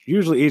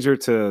usually easier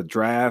to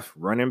draft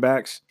running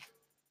backs,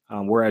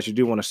 whereas you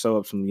do want to sew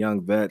up some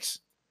young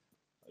vets,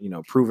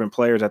 proven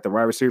players at the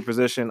wide receiver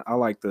position. I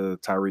like the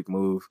Tyreek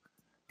move.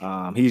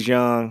 He's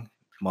young.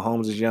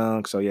 Mahomes is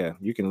young. So, yeah,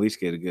 you can at least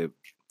get a good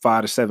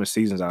 5 to 7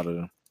 seasons out of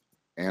them.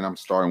 And I'm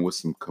starting with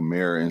some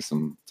Kamara and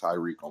some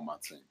Tyreek on my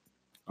team.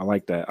 I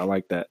like that.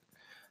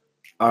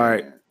 All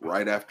right.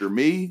 Right after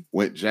me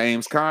went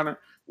James Conner.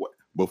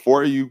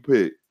 Before you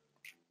pick,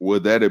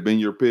 would that have been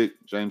your pick,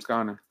 James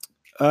Conner?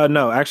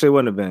 No, actually, it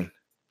wouldn't have been.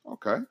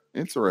 Okay,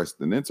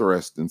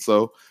 interesting.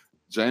 So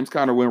James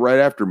kind of went right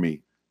after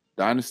me.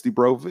 Dynasty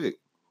Bro Vic,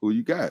 who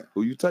you got?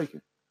 Who you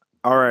taking?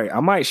 All right, I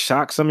might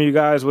shock some of you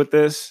guys with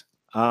this,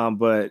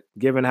 but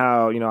given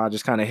how I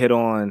just kind of hit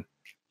on,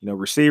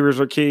 receivers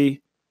are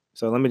key.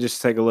 So let me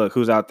just take a look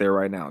who's out there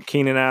right now: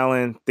 Keenan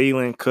Allen,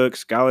 Thielen,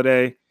 Cooks,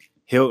 Galladay,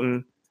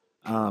 Hilton.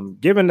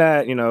 Given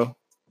that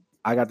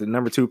I got the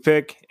number 2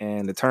 pick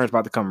and the turn's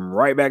about to come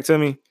right back to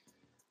me,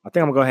 I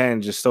think I'm gonna go ahead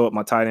and just sew up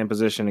my tight end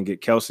position and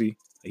get Kelsey.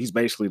 He's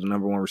basically the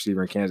number 1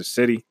 receiver in Kansas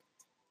City.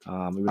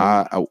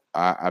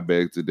 I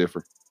beg to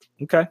differ.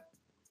 Okay.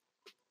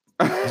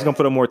 He's gonna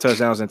put up more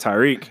touchdowns than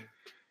Tyreek.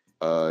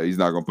 He's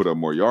not gonna put up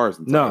more yards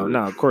than No, Tyreek.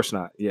 no, of course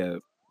not. Yeah,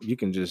 you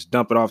can just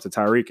dump it off to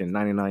Tyreek and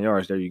 99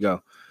 yards. There you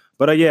go.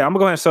 But yeah, I'm gonna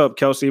go ahead and sew up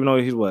Kelsey, even though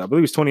he's I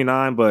believe he's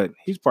 29, but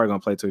he's probably gonna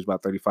play till he's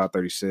about 35,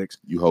 36.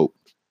 You hope.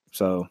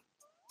 So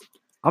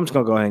I'm just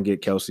gonna go ahead and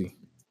get Kelsey.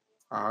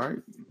 All right.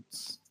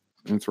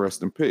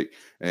 Interesting pick.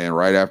 And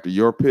right after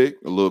your pick,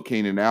 a little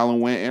Keenan Allen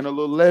went and a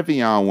little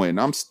Le'Veon went.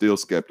 And I'm still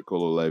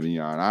skeptical of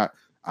Le'Veon.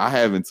 I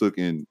haven't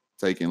taken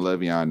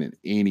Le'Veon in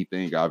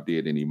anything I've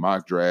did, any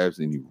mock drafts,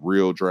 any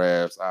real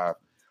drafts. I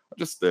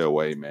just stay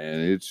away, man.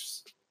 It's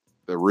just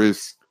the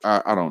risk.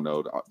 I don't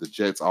know. The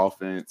Jets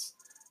offense,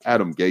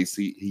 Adam Gase,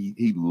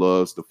 he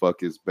loves to fuck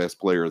his best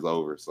players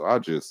over. So I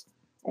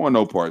want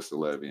no parts of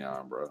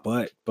Le'Veon, bro.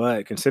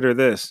 But consider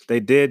this. They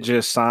did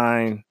just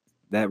sign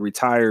that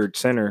retired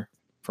center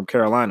from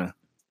Carolina.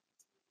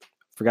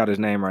 Forgot his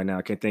name right now.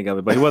 I can't think of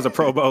it, but he was a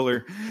Pro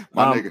Bowler.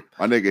 my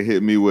nigga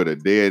hit me with a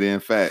dead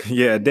end fact.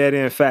 Yeah, dead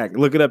end fact.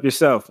 Look it up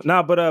yourself.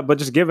 No, but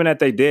just given that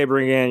they did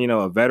bring in,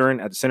 a veteran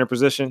at the center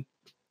position,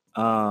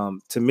 to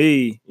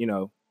me,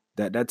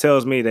 that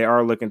tells me they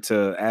are looking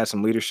to add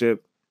some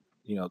leadership,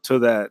 to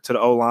the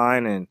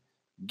O-line and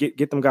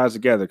get them guys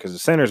together, because the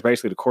center is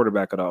basically the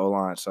quarterback of the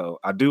O-line. So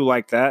I do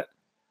like that.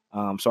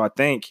 So I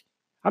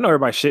know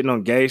everybody's shitting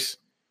on Gase,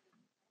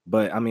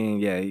 but I mean,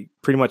 yeah, he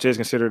pretty much is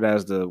considered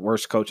as the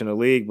worst coach in the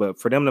league. But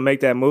for them to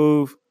make that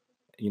move,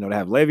 to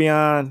have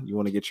Le'Veon, you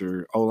want to get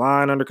your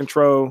O-line under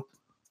control.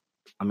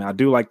 I mean, I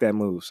do like that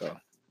move. So,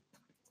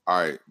 all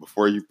right,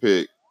 before you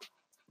pick,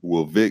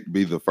 will Vic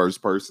be the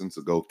first person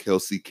to go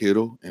Kelsey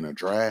Kittle in a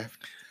draft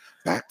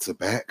back to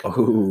back?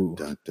 Oh,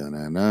 dun, dun,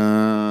 dun,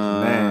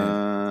 dun.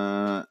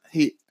 Man.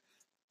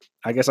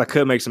 I guess I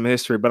could make some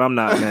history, but I'm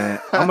not, man.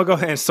 I'm gonna go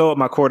ahead and sew up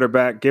my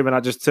quarterback. Given I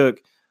just took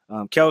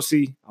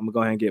Kelsey, I'm gonna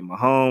go ahead and get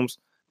Mahomes.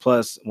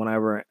 Plus,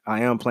 whenever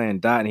I am playing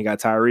Dot and he got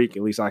Tyreek,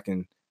 at least I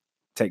can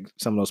take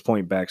some of those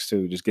point backs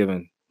too. Just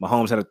given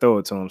Mahomes had to throw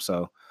it to him.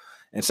 So,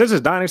 and since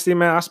it's Dynasty,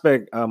 man, I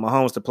expect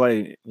Mahomes to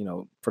play,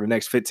 for the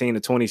next 15 to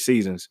 20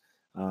 seasons.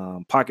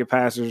 Pocket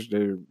passers,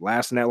 they're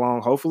lasting that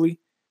long, hopefully,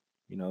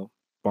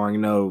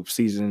 barring no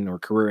season or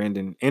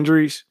career-ending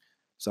injuries.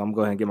 So I'm going to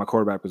go ahead and get my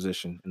quarterback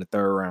position in the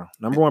 3rd round.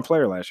 Number 1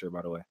 player last year,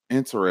 by the way.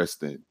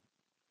 Interesting.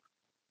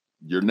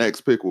 Your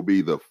next pick will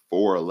be the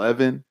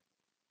 4-11,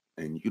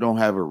 and you don't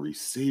have a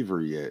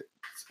receiver yet.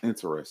 It's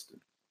interesting.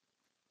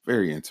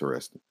 Very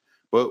interesting.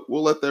 But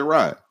we'll let that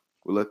ride.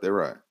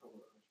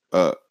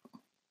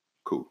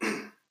 Cool.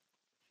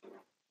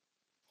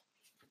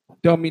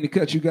 Don't mean to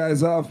cut you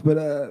guys off,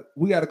 but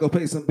we got to go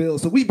pay some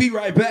bills. So we be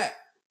right back.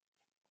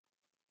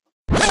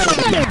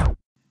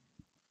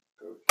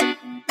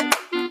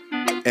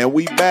 And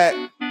we back.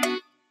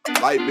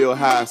 Light bill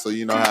high, so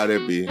you know how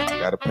that be.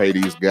 Got to pay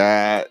these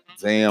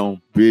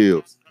goddamn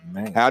bills.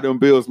 Man. How them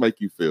bills make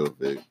you feel,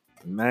 Vic?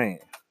 Man,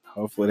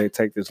 hopefully they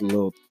take this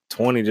little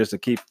 20 just to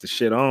keep the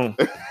shit on.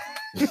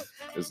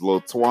 It's a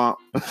little twomp.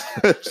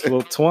 Just a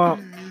little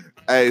twomp.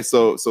 Hey,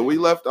 so we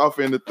left off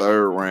in the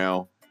 3rd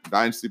round.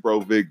 Dynasty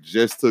Bro Vic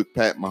just took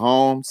Pat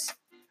Mahomes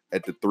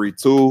at the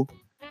 3-2,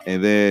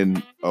 and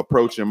then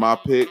approaching my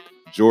pick,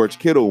 George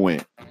Kittle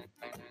went.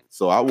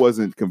 So I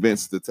wasn't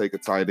convinced to take a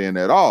tight end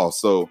at all.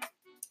 So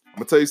I'm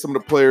gonna tell you some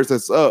of the players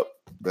that's up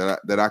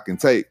that I can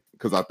take,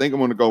 because I think I'm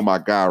gonna go my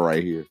guy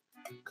right here,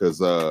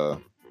 because I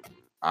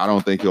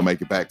don't think he'll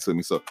make it back to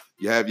me. So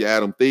you have your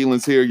Adam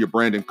Thielens here, your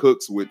Brandon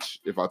Cooks,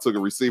 which if I took a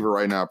receiver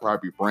right now, I'd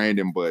probably be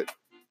Brandon, but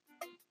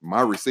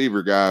my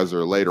receiver guys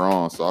are later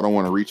on, so I don't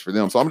want to reach for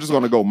them. So I'm just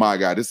going to go my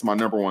guy. This is my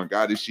number 1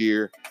 guy this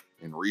year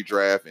in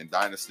redraft and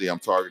dynasty. I'm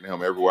targeting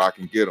him everywhere I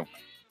can get him.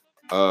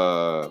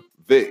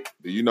 Vic,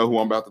 do you know who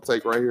I'm about to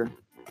take right here?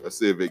 Let's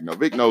see if Vic knows.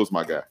 Vic knows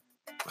my guy.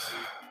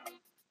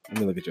 Let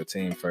me look at your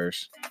team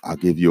first. I'll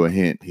give you a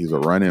hint. He's a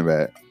running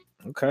back.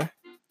 Okay.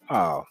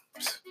 Oh,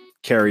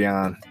 carry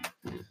on.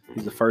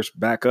 He's the first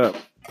backup.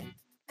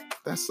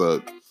 That's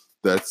the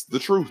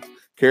truth.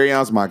 Carry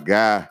on's my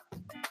guy.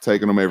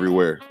 Taking them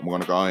everywhere. I'm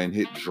going to go ahead and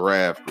hit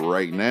draft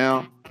right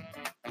now.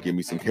 Give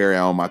me some carry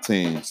on my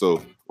team.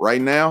 So right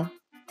now,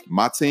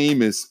 my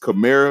team is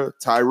Kamara,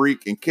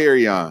 Tyreek, and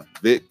carry on.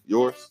 Vic,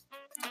 yours?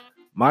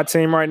 My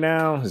team right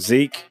now,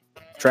 Zeke,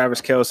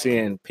 Travis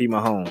Kelce, and P.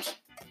 Mahomes.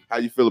 How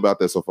you feel about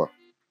that so far?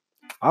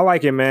 I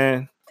like it,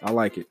 man. I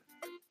like it.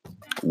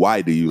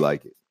 Why do you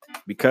like it?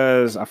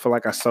 Because I feel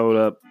like I sold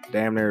up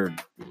damn near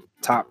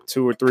top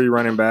 2 or 3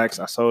 running backs.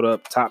 I sold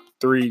up top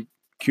 3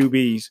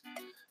 QBs.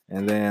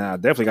 And then I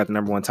definitely got the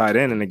number 1 tight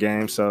end in the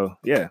game. So,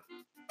 yeah.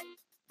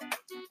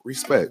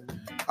 Respect.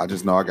 I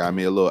just know I got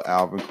me a little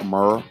Alvin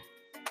Kamara.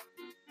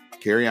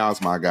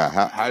 Kerryon's my guy.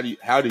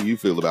 How do you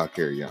feel about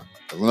Kerryon?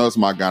 I know it's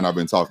my guy, and I've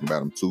been talking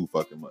about him too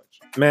fucking much.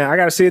 Man, I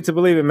got to see it to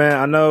believe it, man.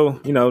 I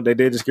know, they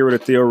did just get rid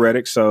of Theo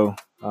Reddick, so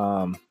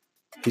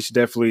he should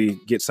definitely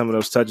get some of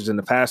those touches in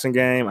the passing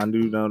game. I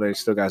do know they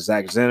still got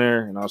Zach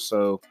Zenner and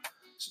also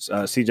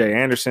C.J.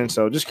 Anderson,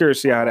 so just curious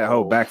to see how that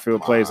whole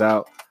backfield plays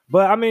out.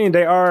 But, I mean,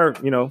 they are,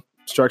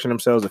 structuring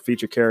themselves to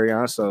feature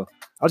Kerryon, so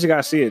I just got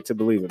to see it to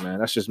believe it, man.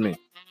 That's just me.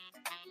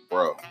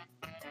 Bro,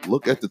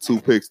 look at the 2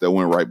 picks that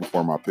went right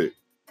before my pick.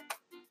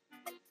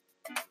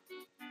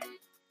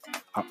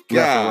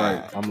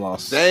 Right. I'm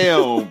lost.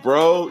 Damn,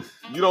 bro.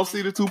 You don't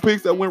see the 2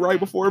 picks that went right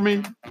before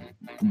me?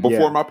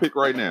 Before my pick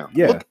right now.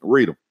 Yeah. Look,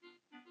 read them.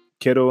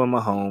 Kittle and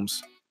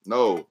Mahomes.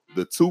 No,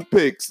 the 2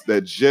 picks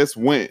that just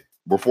went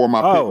before my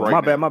pick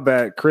right now. My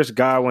bad. Chris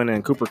Godwin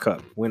and Cooper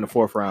Kupp win the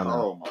 4th round.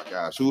 Oh, my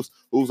gosh. Who's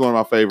one of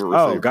my favorite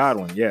receivers? Oh,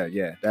 Godwin.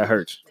 Yeah. That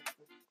hurts.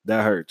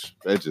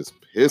 That just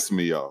pissed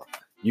me off.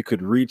 You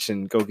could reach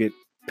and go get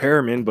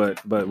Perriman,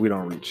 but we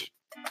don't reach.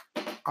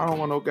 I don't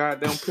want no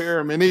goddamn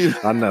Perriman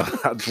either. I know.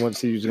 I just want to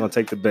see who's going to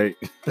take the bait.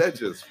 That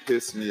just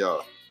pissed me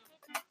off.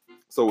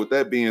 So with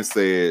that being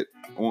said,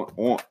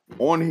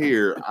 on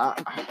here, I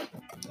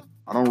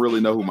don't really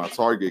know who my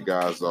target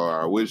guys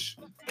are. I wish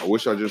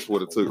I just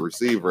would have took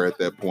receiver at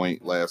that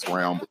point last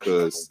round,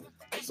 because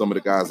some of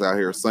the guys out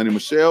here, Sonny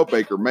Michel,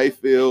 Baker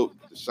Mayfield,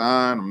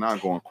 Deshaun. I'm not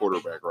going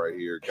quarterback right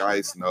here.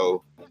 Guys,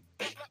 no.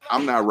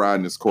 I'm not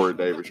riding this Corey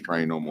Davis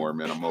train no more,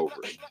 man. I'm over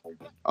it.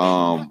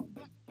 Oh,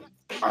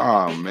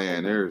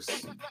 man,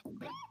 there's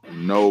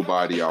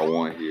nobody I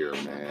want here,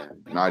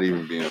 man. Not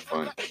even being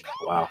funny.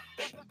 Wow.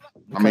 Okay.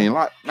 I mean,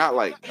 not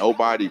like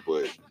nobody,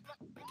 but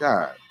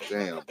god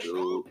damn,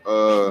 dude.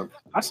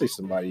 I see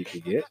somebody you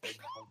could get,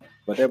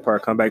 but they'll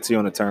probably come back to you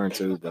on the turn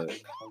too. But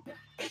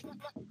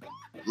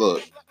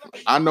look,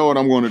 I know what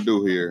I'm going to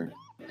do here,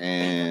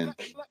 and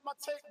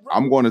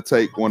I'm going to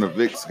take one of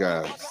Vic's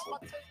guys.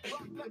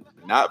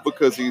 Not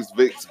because he's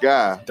Vic's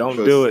guy. Don't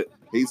do it.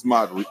 He's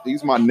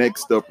my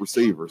next up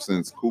receiver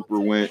since Cooper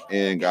went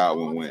and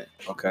Godwin went.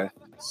 Okay.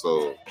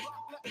 So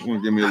you're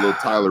gonna give me a little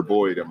Tyler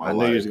Boyd in my life,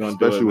 knew you was gonna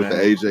especially do it, with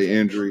the AJ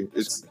injury.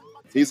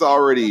 He's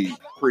already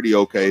pretty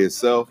okay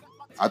himself.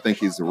 I think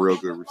he's a real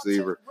good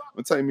receiver. I'm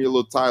gonna take me a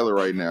little Tyler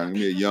right now. Give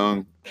me a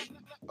young,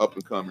 up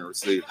and coming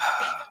receiver.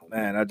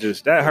 Man,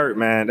 that hurt,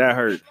 man. That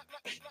hurt.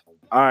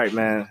 All right,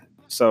 man.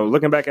 So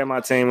looking back at my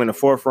team in the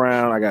 4th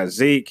round, I got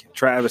Zeke,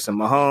 Travis, and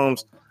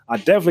Mahomes. I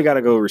definitely got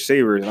to go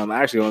receivers, and I'm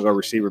actually going to go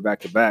receiver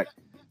back-to-back.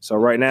 So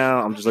right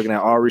now, I'm just looking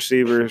at all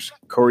receivers.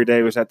 Corey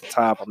Davis at the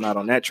top. I'm not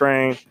on that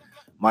train.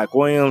 Mike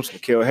Williams,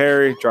 N'Keal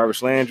Harry,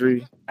 Jarvis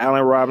Landry,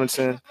 Allen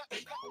Robinson. I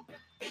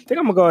think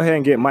I'm going to go ahead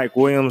and get Mike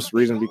Williams.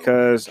 Reason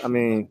because, I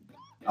mean,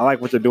 I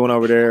like what they're doing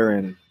over there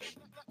in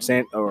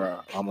in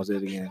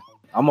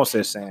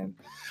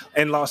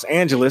Los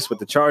Angeles with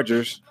the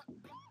Chargers.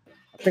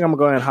 I think I'm going to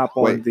go ahead and hop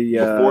on the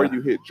before you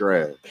hit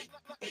draft.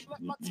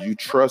 You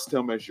trust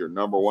him as your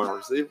number 1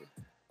 receiver?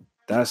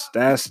 That's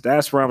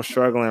where I'm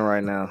struggling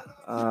right now.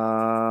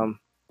 I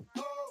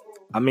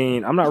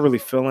mean, I'm not really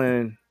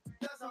feeling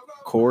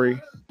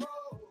Corey.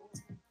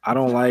 I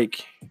don't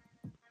like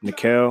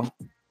N'Keal.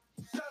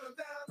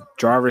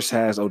 Jarvis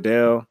has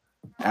Odell.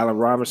 Allen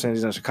Robinson,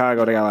 he's in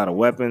Chicago. They got a lot of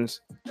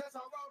weapons.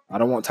 I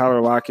don't want Tyler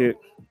Lockett.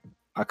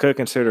 I could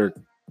consider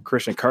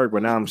Christian Kirk,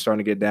 but now I'm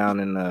starting to get down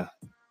in the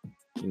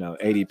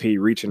ADP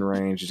reaching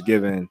range, just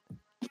given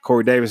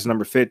Corey Davis is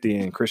number 50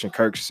 and Christian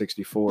Kirk's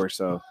 64.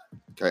 So,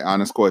 okay,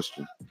 honest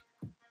question: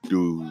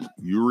 do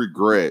you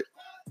regret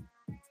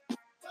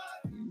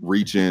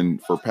reaching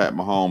for Pat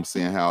Mahomes,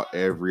 seeing how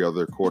every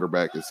other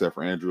quarterback except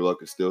for Andrew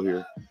Luck is still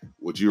here?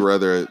 Would you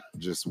rather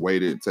just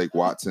wait and take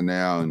Watson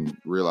now and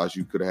realize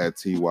you could have had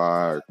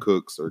T.Y. or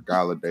Cooks or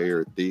Galladay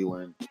or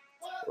Thielen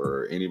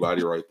or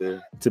anybody right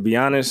there? To be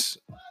honest,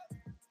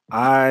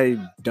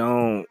 I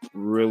don't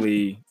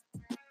really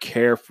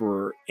care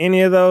for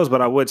any of those,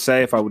 but I would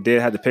say if I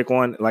did have to pick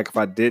one, like if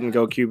I didn't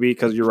go QB,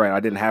 because you're right, I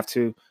didn't have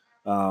to,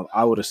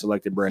 I would have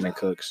selected Brandon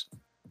Cooks.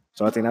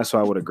 So I think that's who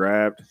I would have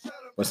grabbed.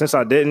 But since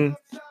I didn't,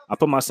 I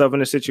put myself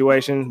in a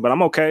situation, but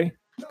I'm okay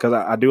because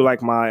I do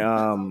like my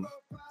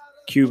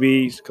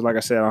QBs because, like I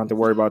said, I don't have to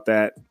worry about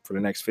that for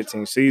the next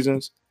 15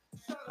 seasons.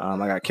 I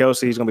got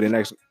Kelsey. He's going to be the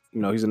next,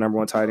 he's the number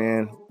 1 tight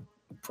end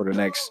for the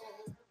next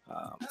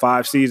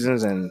 5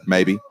 seasons. And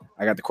maybe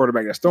I got the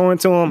quarterback that's throwing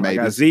to him. Maybe.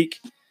 I got Zeke.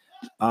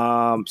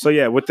 So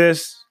yeah, with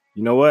this,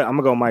 you know what? I'm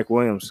gonna go Mike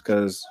Williams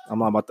because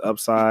I'm all about the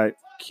upside.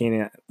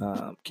 Keenan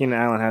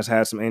Allen has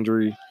had some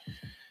injury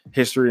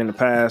history in the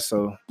past,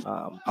 so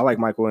I like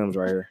Mike Williams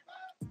right here.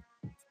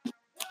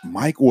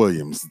 Mike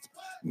Williams,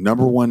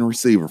 number 1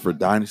 receiver for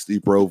Dynasty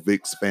Bro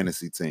Vic's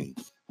fantasy team.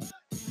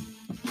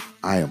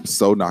 I am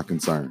so not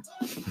concerned.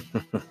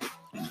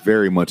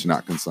 Very much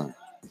not concerned.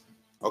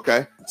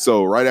 Okay,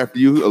 so right after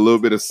you, a little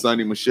bit of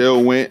Sonny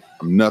Michel went.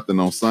 I'm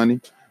nothing on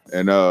Sonny.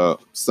 And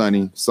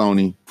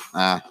Sony,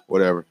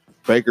 whatever.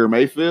 Baker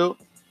Mayfield.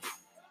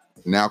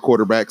 now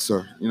quarterbacks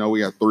are, we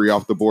got 3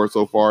 off the board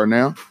so far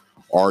now.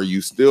 Are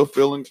you still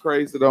feeling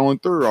crazy that only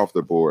 3 off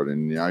the board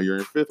and now you're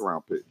in 5th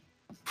round pick?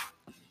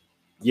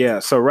 Yeah,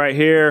 so right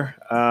here,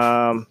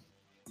 now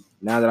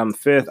that I'm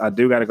 5th, I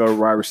do got to go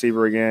wide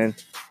receiver again.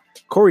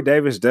 Corey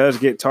Davis does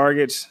get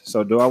targets,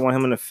 so do I want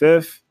him in the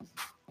 5th?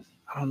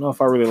 I don't know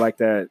if I really like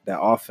that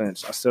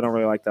offense. I still don't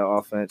really like that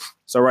offense.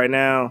 So right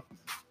now,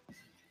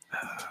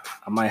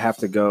 I might have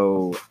to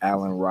go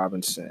Allen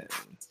Robinson.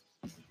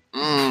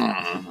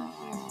 I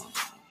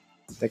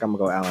think I'm gonna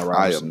go Allen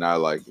Robinson. I am not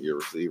liking your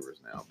receivers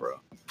now, bro.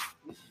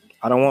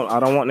 I don't want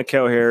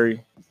N'Keal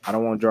Harry. I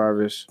don't want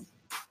Jarvis.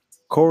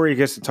 Corey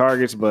gets the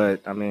targets,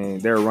 but I mean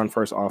they're a run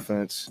first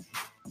offense.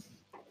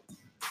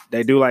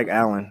 They do like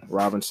Allen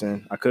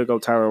Robinson. I could go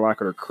Tyler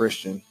Lockett or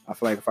Christian. I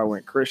feel like if I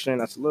went Christian,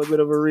 that's a little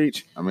bit of a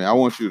reach. I mean, I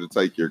want you to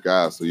take your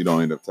guy so you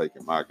don't end up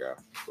taking my guy.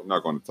 So I'm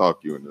not going to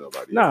talk you into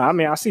nobody. No, I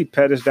mean I see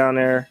Pettis down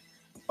there.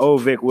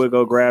 Old Vic would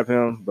go grab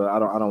him, but I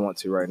don't want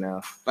to right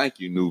now. Thank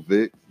you, new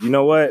Vic. You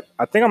know what?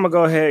 I think I'm gonna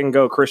go ahead and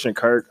go Christian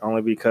Kirk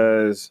only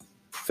because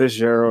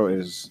Fitzgerald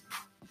is,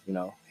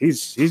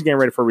 he's getting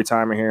ready for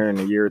retirement here in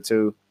a year or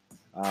two.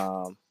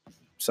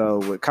 So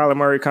with Kyler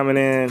Murray coming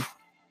in,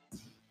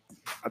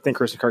 I think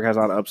Christian Kirk has a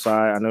lot of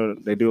upside. I know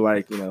they do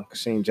like,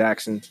 Kasheem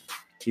Jackson.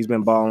 He's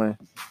been balling.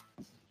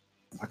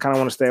 I kind of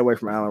want to stay away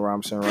from Allen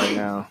Robinson right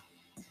now.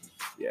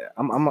 Yeah,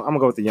 I'm gonna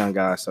go with the young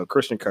guy. So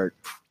Christian Kirk.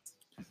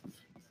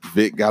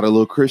 Vic got a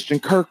little Christian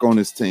Kirk on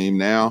his team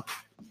now.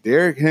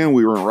 Derrick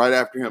Henry went right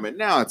after him, and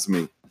now it's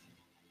me.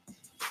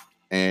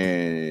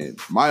 And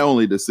my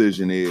only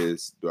decision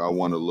is, do I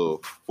want a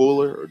little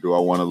Fuller or do I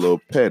want a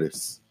little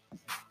Pettis?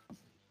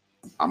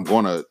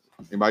 Anybody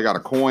got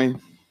a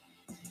coin?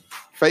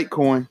 Fake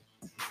coin?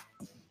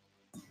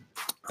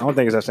 I don't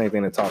think it's that same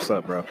thing to toss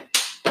up, bro.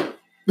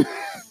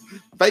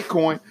 Fake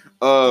coin.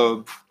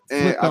 Flip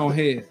on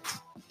heads.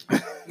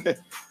 This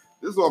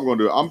is what I'm going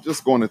to do. I'm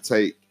just going to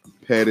take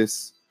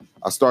Pettis.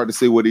 I started to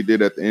see what he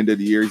did at the end of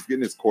the year. He's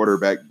getting his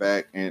quarterback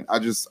back. And I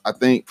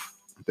think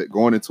that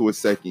going into his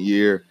second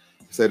year,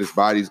 he said his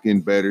body's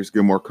getting better. He's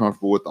getting more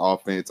comfortable with the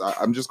offense.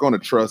 I'm just going to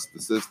trust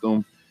the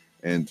system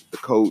and the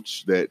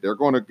coach that they're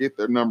going to get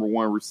their number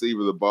one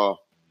receiver the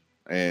ball.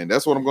 And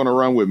that's what I'm going to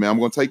run with, man. I'm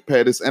going to take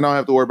Pettis, and I don't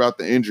have to worry about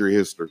the injury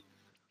history.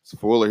 So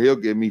Fuller, he'll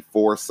give me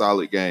 4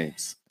 solid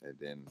games, and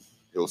then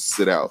he'll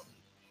sit out,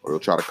 or he'll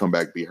try to come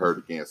back, be hurt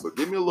again. So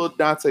give me a little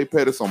Dante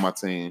Pettis on my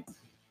team,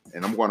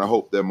 and I'm going to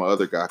hope that my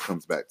other guy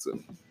comes back to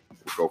me.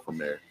 We'll go from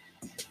there.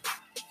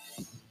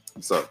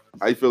 So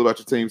how you feel about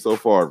your team so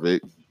far,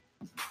 Vic?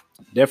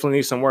 Definitely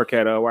need some work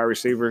at wide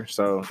receiver.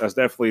 So that's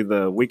definitely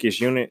the weakest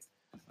unit.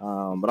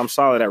 But I'm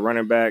solid at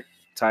running back,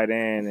 tight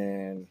end,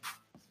 and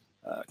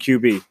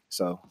QB.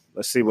 So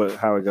let's see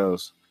how it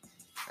goes.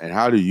 And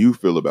how do you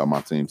feel about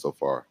my team so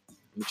far?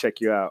 Let me check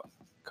you out.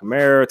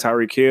 Kamara,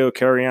 Tyreek Hill,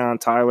 Kerryon,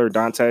 Tyler,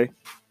 Dante.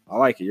 I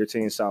like it. Your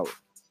team's solid.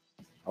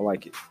 I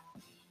like it.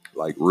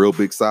 Like real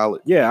big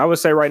solid? Yeah, I would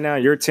say right now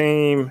your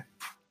team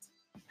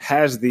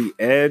has the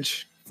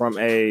edge from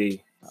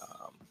a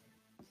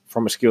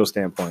skill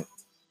standpoint.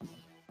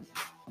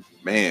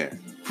 Man,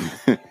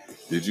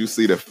 did you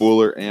see that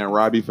Fuller and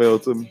Robbie fell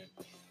to me?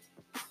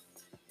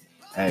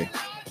 Hey,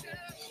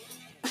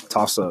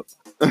 toss up.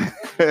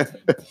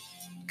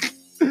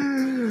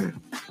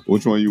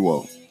 Which one you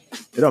want?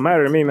 It don't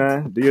matter to me,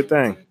 man. Do your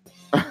thing.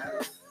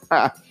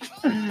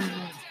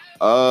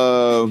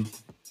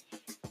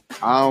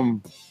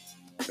 I'm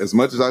as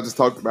much as I just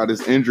talked about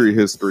his injury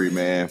history,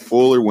 man.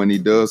 Fuller, when he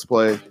does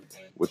play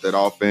with that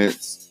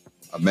offense,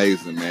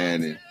 amazing,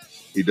 man. And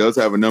he does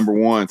have a number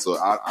one, so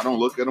I don't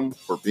look at him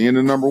for being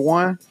the number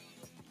one,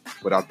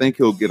 but I think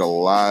he'll get a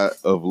lot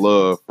of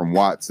love from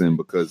Watson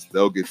because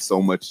they'll get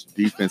so much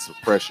defensive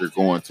pressure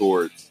going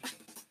towards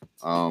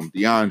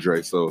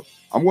DeAndre. So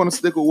I'm going to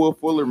stick with Will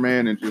Fuller,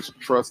 man, and just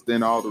trust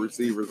in all the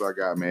receivers I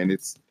got, man.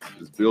 It's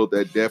just build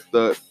that depth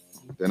up.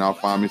 Then I'll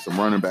find me some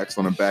running backs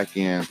on the back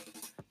end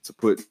to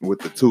put with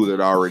the 2 that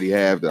I already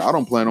have that I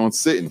don't plan on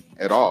sitting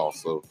at all.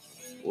 So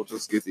we'll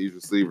just get these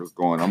receivers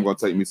going. I'm going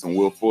to take me some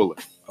Will Fuller.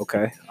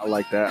 Okay, I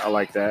like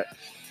that.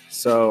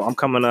 So I'm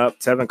coming up.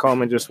 Tevin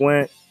Coleman just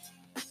went.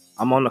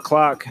 I'm on the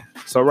clock.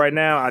 So right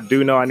now I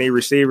do know I need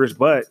receivers,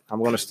 but I'm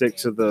going to stick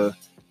to the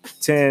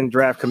 10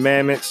 draft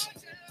commandments.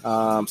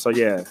 So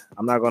yeah,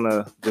 I'm not going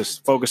to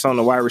just focus on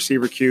the wide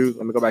receiver queue.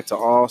 Let me go back to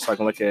all so I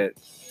can look at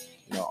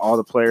all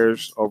the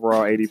players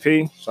overall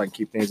ADP so I can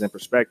keep things in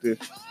perspective.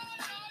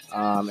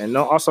 And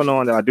also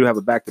knowing that I do have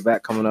a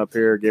back-to-back coming up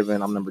here,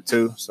 given I'm number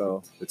 2.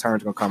 So the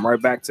turn's going to come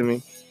right back to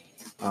me.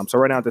 So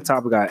right now at the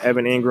top, we got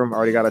Evan Ingram.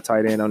 Already got a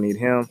tight end. Don't need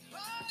him.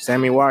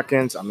 Sammy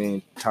Watkins. I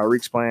mean,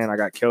 Tyreek's playing. I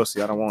got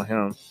Kelsey. I don't want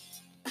him.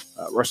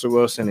 Russell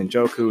Wilson and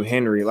Njoku,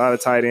 Henry. A lot of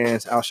tight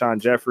ends.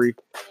 Alshon Jeffrey.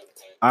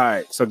 All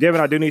right. So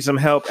given I do need some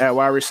help at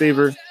wide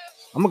receiver,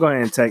 I'm going to go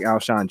ahead and take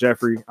Alshon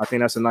Jeffrey. I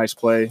think that's a nice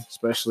play,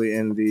 especially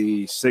in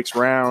the 6th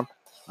round,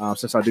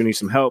 since I do need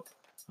some help.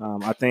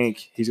 I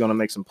think he's going to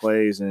make some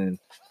plays in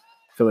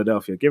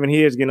Philadelphia. Given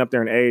he is getting up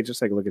there in age, let's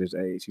take a look at his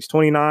age. He's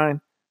 29.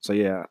 So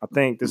yeah, I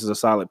think this is a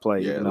solid play.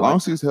 Yeah, you as know, long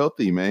as he's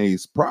healthy, man,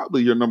 he's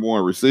probably your number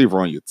one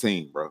receiver on your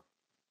team, bro.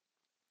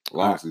 As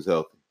long as he's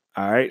healthy.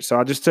 All right. So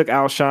I just took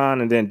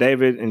Alshon and then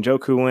David and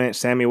Njoku went.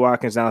 Sammy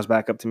Watkins now is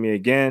back up to me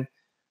again.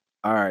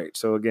 All right.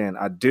 So again,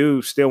 I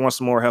do still want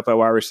some more help at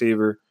wide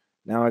receiver.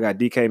 Now I got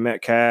DK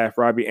Metcalf,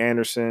 Robbie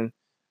Anderson.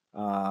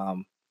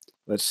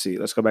 Let's see.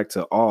 Let's go back to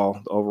the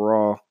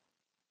overall.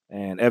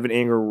 And Evan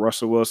Ingram,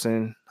 Russell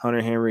Wilson,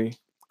 Hunter Henry,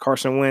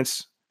 Carson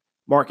Wentz,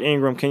 Mark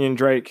Ingram, Kenyon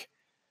Drake.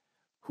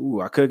 Ooh,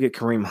 I could get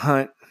Kareem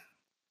Hunt.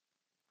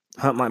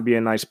 Hunt might be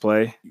a nice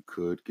play. You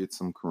could get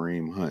some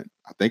Kareem Hunt.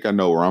 I think I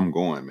know where I'm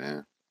going,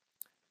 man.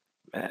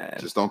 Man,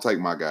 Just don't take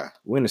my guy.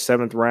 we're in the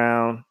 7th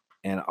round,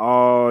 and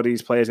all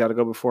these plays got to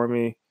go before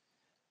me.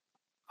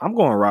 I'm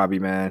going Robbie,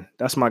 man.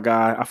 That's my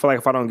guy. I feel like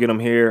if I don't get him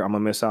here, I'm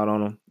going to miss out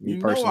on him. Me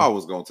You personally. know I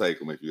was going to take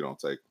him if you don't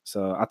take him.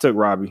 So I took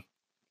Robbie.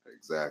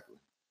 Exactly.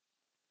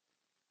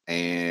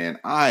 And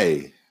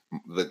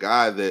the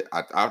guy that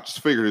I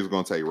just figured he was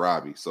going to take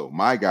Robbie. So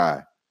my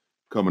guy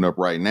coming up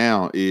right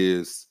now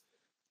is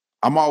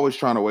I'm always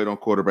trying to wait on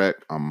quarterback.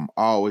 I'm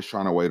always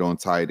trying to wait on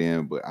tight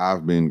end, but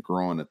I've been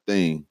growing a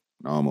thing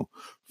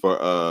for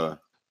a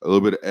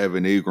little bit of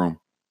Evan Ingram,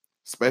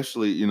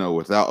 especially,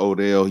 without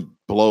Odell, he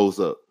blows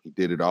up. He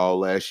did it all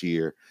last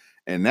year.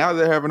 And now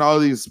they're having all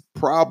these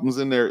problems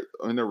in their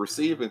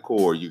receiving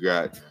core. You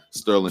got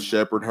Sterling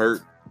Shepard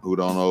hurt, who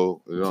don't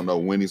know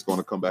when he's going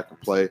to come back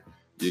and play.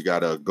 You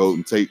got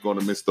Golden Tate going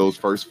to miss those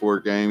first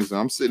 4 games.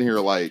 And I'm sitting here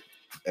like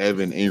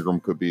Evan Ingram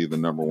could be the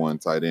number 1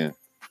 tight end.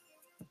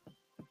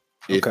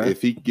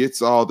 If he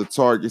gets all the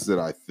targets that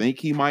I think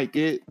he might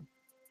get,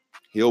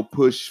 he'll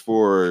push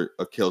for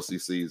a Kelsey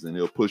season.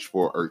 He'll push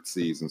for an Ertz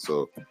season.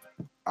 So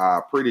I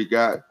pretty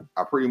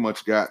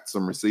much got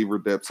some receiver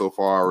depth so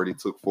far. I already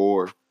took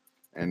 4.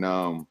 And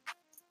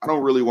I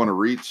don't really want to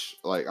reach.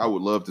 Like, I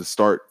would love to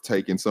start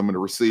taking some of the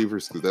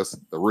receivers because that's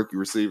the rookie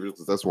receivers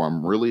because that's where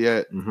I'm really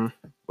at. Mm-hmm.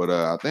 But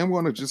I think I'm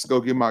going to just go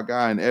get my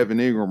guy in Evan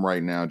Ingram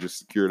right now, just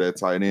secure that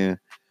tight end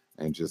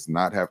and just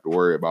not have to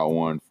worry about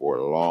one for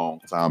a long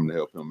time to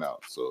help him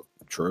out. So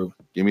True.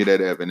 Give me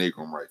that Evan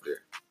Ingram right there.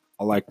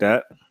 I like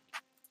that.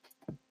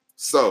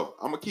 So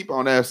I'm going to keep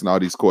on asking all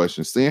these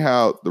questions. Seeing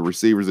how the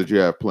receivers that you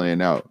have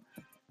playing out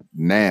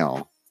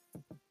now,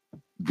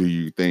 do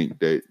you think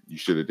that you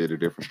should have did a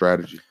different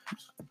strategy?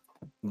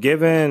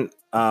 Given,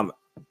 I'm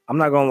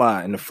not going to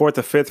lie, in the 4th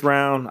or 5th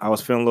round, I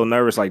was feeling a little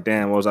nervous, like,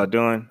 damn, what was I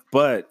doing?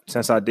 But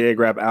since I did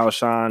grab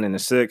Alshon in the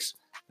 6th,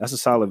 that's a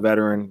solid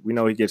veteran. We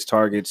know he gets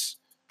targets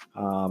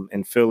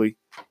in Philly.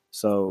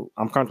 So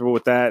I'm comfortable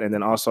with that. And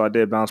then also I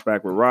did bounce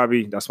back with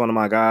Robbie. That's one of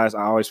my guys.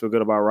 I always feel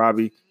good about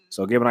Robbie.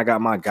 So given I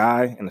got my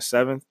guy in the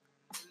 7th,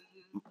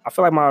 I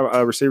feel like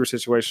my receiver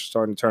situation is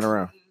starting to turn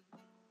around.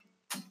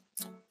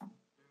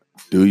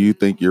 Do you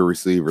think your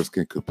receivers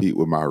can compete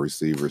with my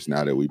receivers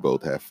now that we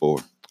both have 4?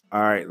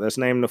 All right, let's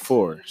name the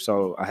 4.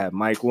 So I have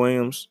Mike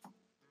Williams.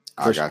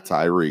 I got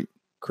Tyreek.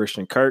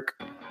 Christian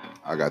Kirk.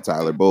 I got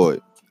Tyler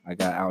Boyd. I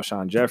got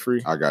Alshon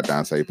Jeffrey. I got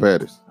Dante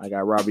Pettis. I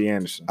got Robbie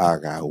Anderson. I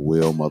got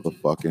Will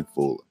motherfucking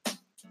Fuller.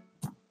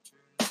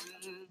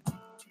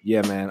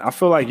 Yeah, man. I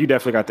feel like you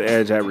definitely got the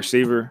edge at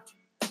receiver.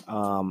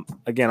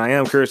 Again, I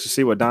am curious to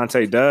see what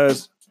Dante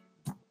does.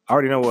 I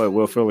already know what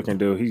Will Fuller can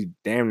do. He's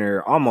damn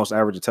near almost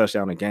average a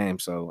touchdown a game,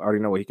 so I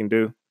already know what he can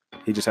do.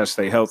 He just has to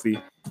stay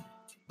healthy.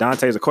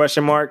 Dante's a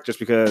question mark just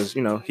because,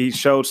 he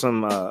showed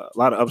some a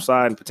lot of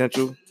upside and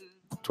potential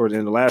towards the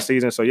end of last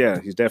season. So, yeah,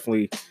 he's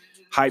definitely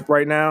hype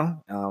right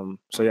now.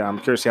 So, yeah, I'm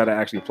curious to see how that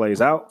actually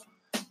plays out.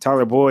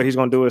 Tyler Boyd, he's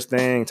going to do his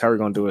thing. Tyler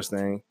going to do his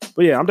thing.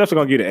 But, yeah, I'm definitely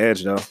going to give you the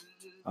edge, though.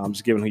 I'm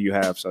just giving who you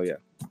have. So, yeah.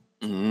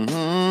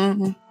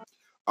 Mm-hmm.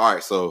 All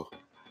right, so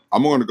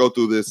I'm going to go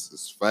through this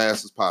as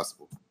fast as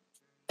possible.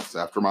 So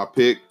after my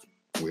pick,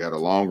 we had a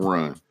long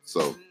run.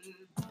 So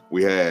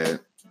we had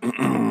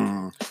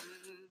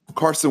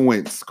Carson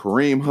Wentz,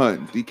 Kareem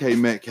Hunt, DK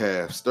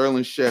Metcalf,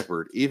 Sterling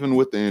Shepard, even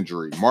with the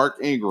injury, Mark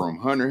Ingram,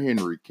 Hunter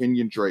Henry,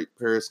 Kenyon Drake,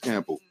 Paris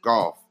Campbell,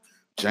 Goff,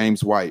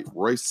 James White,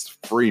 Royce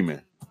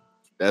Freeman.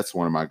 That's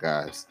one of my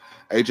guys.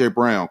 AJ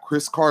Brown,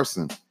 Chris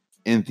Carson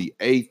in the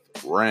 8th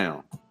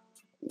round.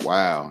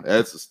 Wow,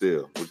 that's a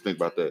steal. What do you think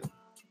about that?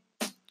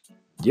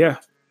 Yeah.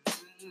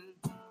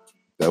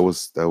 That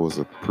was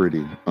a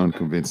pretty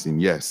unconvincing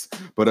yes.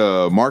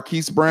 But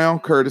Marquise Brown,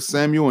 Curtis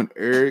Samuel, and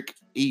Eric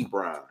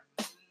Ebron.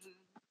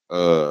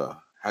 How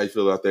you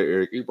feel about that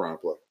Eric Ebron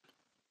play?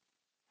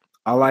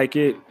 I like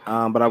it,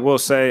 but I will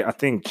say I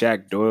think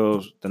Jack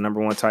Doyle's the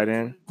number 1 tight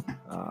end.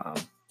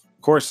 Of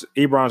course,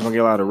 Ebron's going to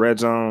get a lot of red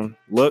zone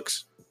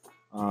looks,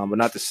 but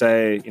not to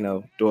say,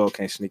 Doyle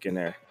can't sneak in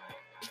there.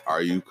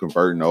 Are you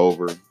converting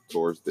over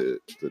towards the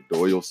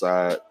Doyle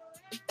side?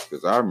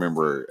 Because I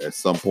remember at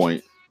some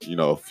point,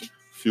 a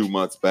few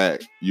months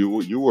back, you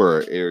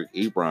were Eric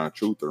Ebron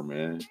truther,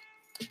 man.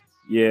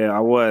 Yeah, I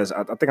was.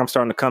 I think I'm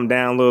starting to come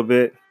down a little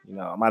bit.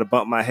 I might have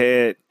bumped my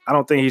head. I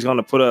don't think he's going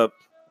to put up,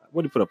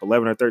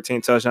 11 or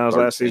 13 touchdowns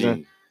last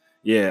season?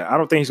 Yeah, I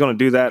don't think he's going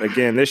to do that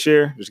again this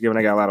year, just given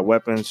they got a lot of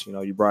weapons.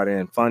 You brought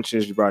in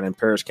Funches, you brought in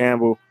Paris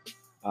Campbell.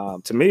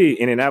 To me,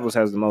 Indianapolis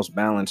has the most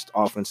balanced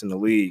offense in the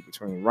league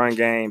between run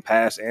game,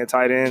 pass, and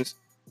tight ends.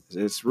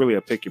 It's really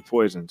a pick your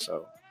poison.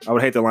 So I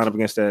would hate to line up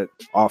against that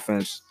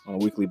offense on a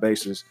weekly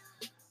basis.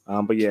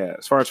 But yeah,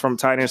 as far as from a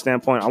tight end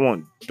standpoint, I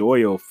want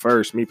Doyle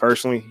first. Me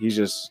personally, he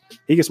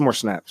gets more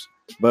snaps.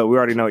 But we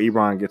already know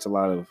Ebron gets a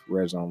lot of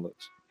red zone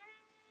looks.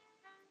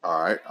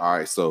 All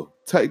right. So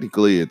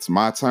technically, it's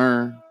my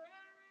turn,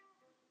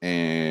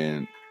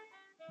 and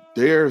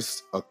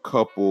there's a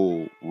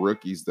couple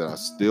rookies that I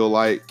still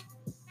like,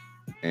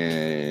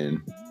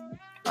 and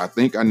I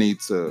think I need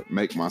to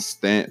make my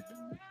stamp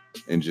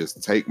and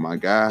just take my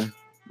guy,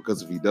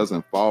 because if he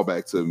doesn't fall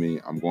back to me,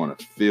 I'm going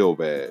to feel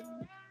bad.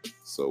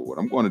 So what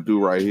I'm going to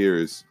do right here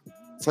is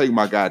take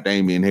my guy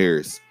Damian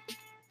Harris.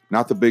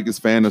 Not the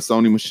biggest fan of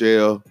Sony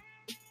Michel,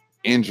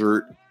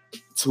 injured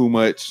too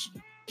much,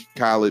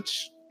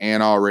 college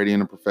and already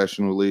in a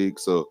professional league.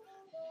 So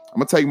I'm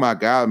going to take my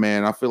guy,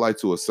 man. I feel like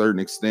to a certain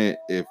extent,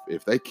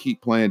 if they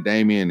keep playing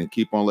Damian and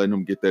keep on letting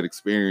him get that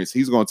experience,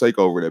 he's going to take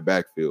over that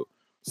backfield.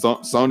 So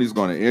Sony's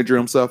going to injure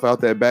himself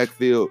out that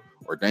backfield,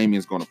 or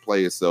Damian's going to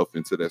play himself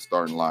into that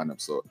starting lineup.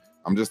 So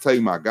I'm just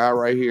taking my guy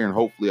right here, and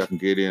hopefully I can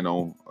get in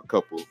on a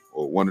couple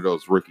or one of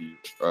those rookie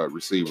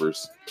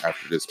receivers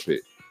after this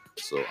pick.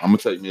 So I'm going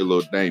to take me a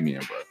little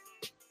Damian, bro.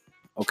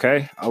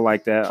 Okay, I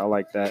like that.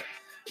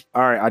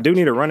 All right, I do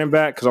need a running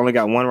back because I only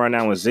got one right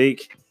now with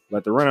Zeke.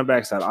 But the running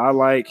backs that I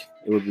like,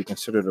 it would be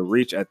considered a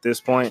reach at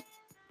this point.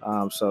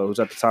 So who's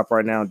at the top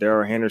right now?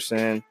 Darrell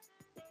Henderson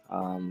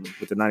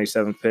with the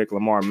 97th pick,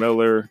 Lamar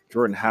Miller,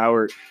 Jordan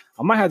Howard.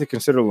 I might have to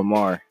consider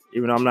Lamar,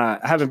 even though I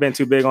haven't been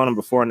too big on him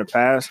before in the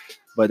past,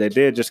 but they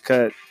did just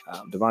cut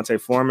Devontae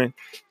Foreman.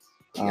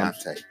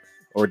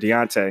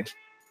 Deontay.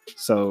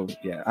 So,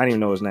 yeah, I didn't even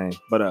know his name.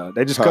 But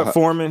they just cut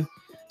Foreman.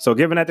 So,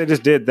 given that they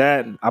just did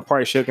that, I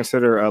probably should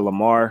consider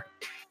Lamar.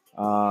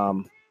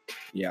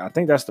 Yeah, I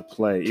think that's the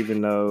play,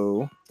 even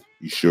though...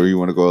 You sure you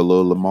want to go a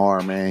little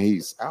Lamar,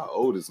 man? How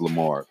old is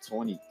Lamar?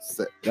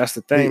 27. That's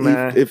the thing,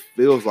 man. It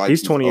feels like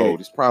he's 28. Old.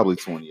 He's probably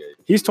 28.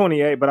 He's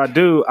 28, but I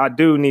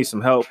do need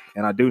some help,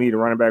 and I do need a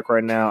running back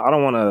right now. I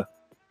don't want to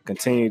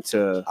continue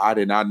to... I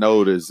did not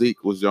know that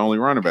Zeke was the only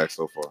running back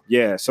so far.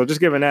 Yeah, so just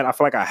given that, I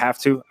feel like I have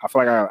to. I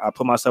feel like I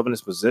put myself in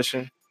this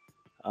position.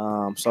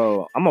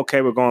 So I'm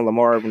okay with going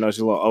Lamar, even though he's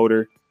a little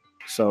older.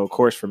 So, of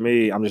course, for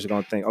me, I'm just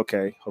going to think,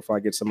 okay, hopefully I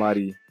get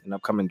somebody in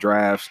upcoming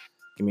drafts.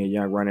 Give me a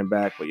young running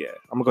back. But, yeah,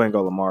 I'm going to go ahead and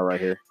go Lamar right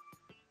here.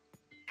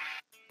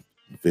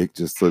 Vic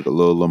just took a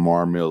little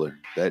Lamar Miller.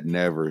 That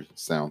never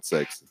sounds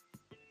sexy.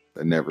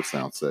 All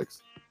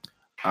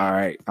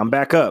right, I'm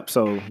back up.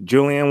 So,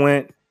 Julian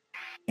went.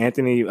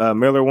 Anthony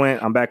Miller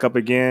went. I'm back up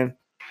again.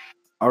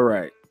 All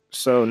right,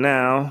 so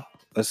now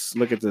let's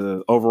look at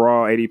the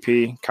overall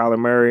ADP. Kyler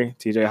Murray,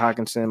 TJ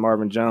Hawkinson,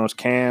 Marvin Jones,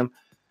 Cam,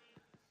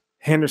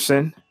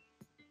 Henderson.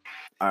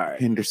 All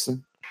right.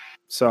 Henderson.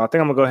 So I think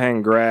I'm going to go ahead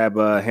and grab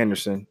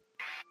Henderson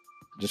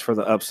just for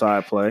the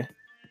upside play.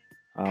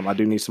 I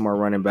do need some more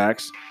running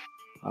backs.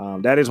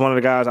 That is one of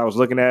the guys I was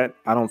looking at.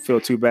 I don't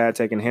feel too bad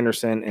taking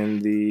Henderson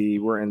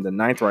we're in the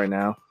 9th right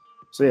now.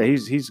 So, yeah,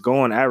 he's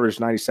going average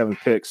 97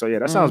 picks. So, yeah,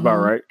 that sounds about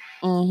right.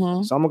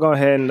 Mm-hmm. So I'm going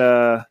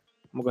to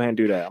go ahead and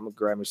do that. I'm going to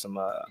grab me some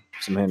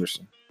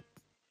Henderson.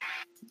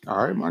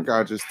 All right, my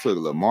guy just took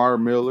Lamar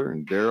Miller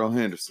and Darrell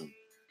Henderson.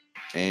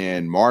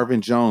 And Marvin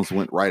Jones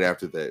went right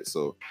after that.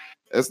 So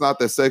that's not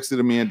that sexy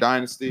to me in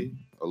Dynasty.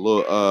 A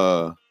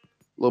little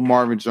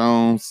Marvin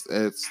Jones,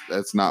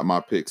 that's not my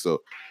pick.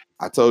 So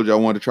I told you I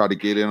wanted to try to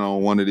get in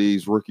on one of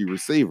these rookie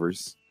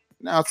receivers.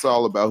 Now it's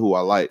all about who I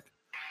like.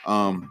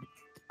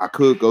 I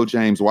could go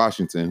James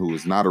Washington, who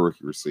is not a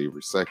rookie receiver,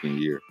 second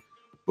year.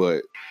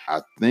 But I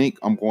think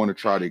I'm going to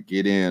try to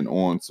get in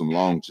on some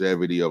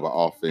longevity of an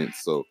offense.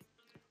 So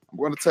I'm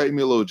going to take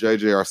me a little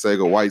J.J.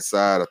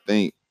 Arcega-Whiteside. I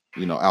think,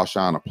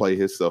 Alshon will play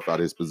himself out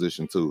of his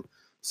position too.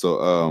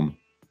 So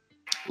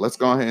let's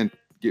go ahead and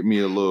get me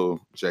a little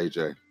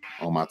JJ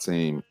on my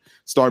team.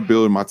 Start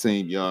building my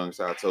team young.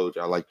 So I told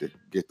you I like to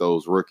get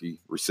those rookie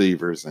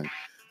receivers and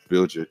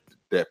build your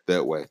depth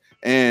that way.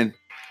 And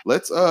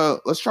let's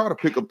try to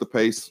pick up the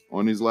pace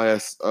on these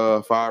last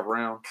 5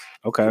 rounds.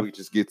 Okay. So we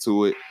just get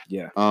to it.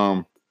 Yeah.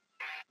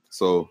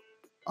 So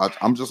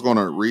I'm just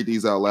gonna read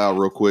these out loud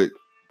real quick.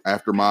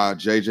 After my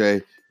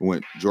JJ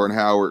went Jordan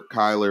Howard,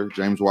 Kyler,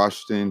 James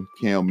Washington,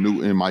 Cam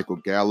Newton, Michael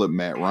Gallup,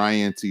 Matt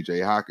Ryan,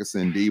 TJ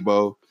Hawkinson,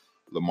 Debo,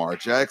 Lamar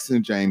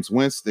Jackson, James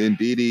Winston,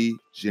 Dede,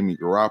 Jimmy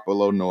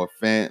Garoppolo, Noah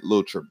Fant,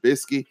 Lil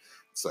Trubisky.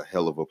 It's a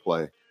hell of a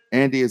play.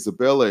 Andy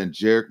Isabella and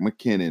Jerick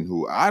McKinnon,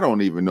 who I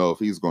don't even know if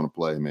he's going to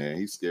play, man.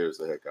 He scares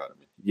the heck out of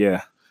me.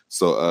 Yeah.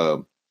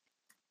 So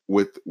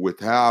with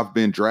how I've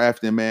been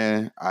drafting,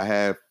 man, I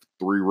have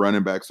 3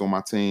 running backs on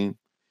my team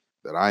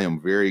that I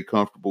am very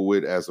comfortable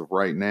with as of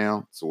right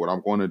now. So what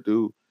I'm going to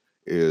do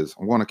is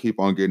I'm going to keep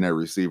on getting that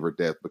receiver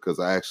depth because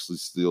I actually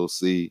still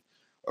see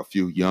a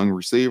few young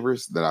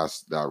receivers that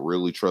I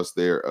really trust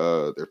their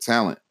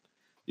talent.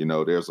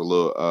 There's a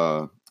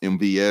little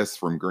MVS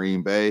from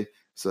Green Bay.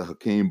 It's a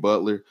Hakeem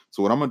Butler.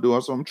 So what I'm going to do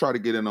is I'm going to try to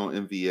get in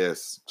on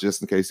MVS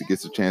just in case he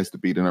gets a chance to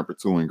be the number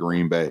 2 in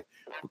Green Bay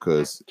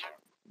because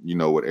you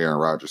know what Aaron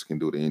Rodgers can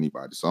do to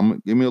anybody. So I'm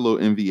gonna give me a little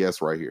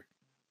MVS right here.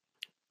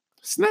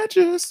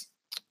 Snatches.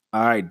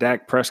 All right,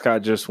 Dak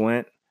Prescott just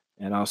went,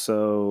 and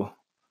also,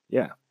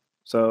 yeah.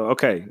 So,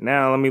 okay,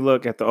 now let me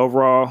look at the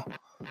overall.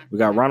 We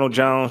got Ronald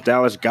Jones,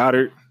 Dallas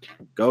Goedert,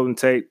 Golden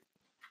Tate.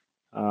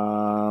 We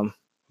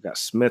got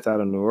Smith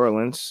out of New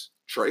Orleans.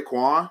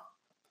 Traquan.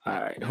 All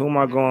right, who am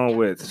I going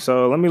with?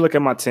 So let me look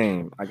at my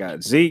team. I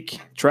got Zeke,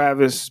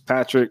 Travis,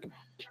 Patrick,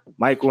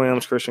 Mike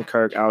Williams, Christian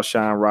Kirk,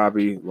 Alshon,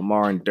 Robbie,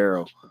 Lamar, and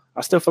Darrell.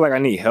 I still feel like I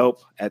need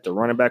help at the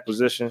running back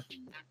position.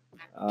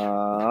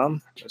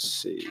 Let's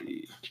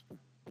see.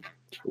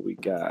 Who we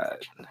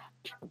got?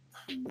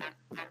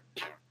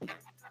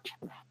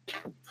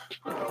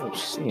 Oh,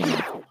 see.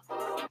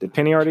 Did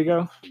Penny already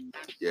go?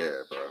 Yeah,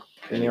 bro.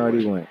 Penny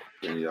already went.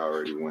 Penny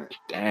already went.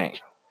 Dang.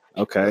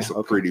 Okay. That's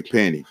a pretty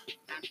penny.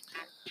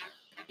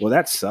 Well,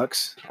 that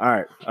sucks. All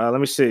right.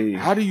 Let me see.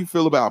 How do you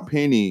feel about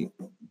Penny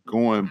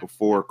going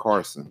before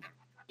Carson?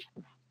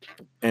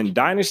 In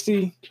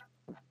Dynasty,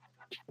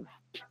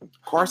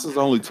 Carson's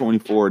only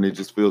 24, and it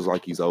just feels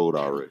like he's old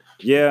already.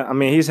 yeah, I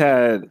mean, he's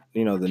had,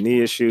 the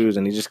knee issues,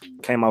 and he just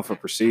came off a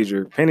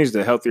procedure. Penny's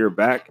the healthier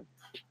back.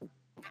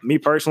 Me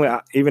personally,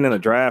 even in the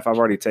draft, I've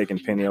already taken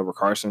Penny over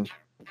Carson.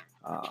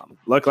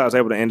 Luckily, I was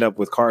able to end up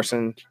with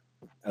Carson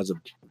as a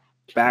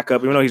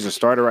backup, even though he's a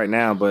starter right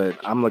now, but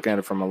I'm looking at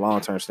it from a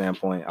long-term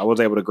standpoint. I was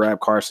able to grab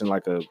Carson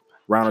like a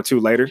round or two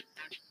later.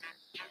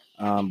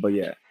 But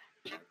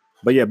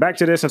yeah, back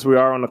to this since we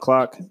are on the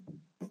clock.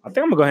 I think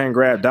I'm going to go ahead and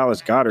grab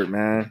Dallas Goedert,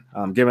 man.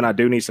 Given I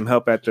do need some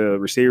help at the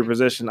receiver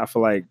position, I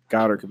feel like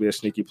Goddard could be a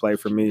sneaky play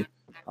for me,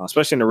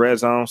 especially in the red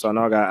zone. So I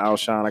know I got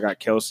Alshon, I got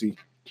Kelsey.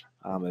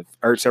 If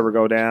Ertz ever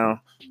go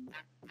down,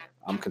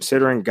 I'm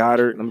considering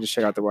Goddard. Let me just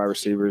check out the wide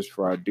receivers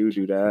before I do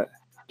that.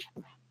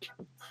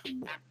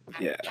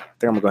 Yeah, I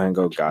think I'm going to go ahead and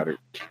go Goddard.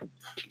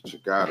 Get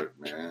your Goddard,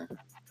 man.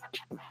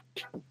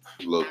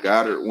 Little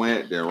Goddard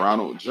went, then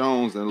Ronald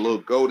Jones, and a little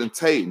Golden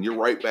Tate, and you're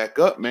right back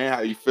up, man.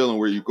 How you feeling?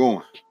 Where you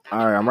going?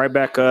 All right, I'm right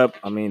back up.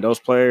 I mean, those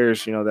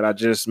players, that I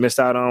just missed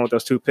out on with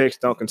those 2 picks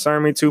don't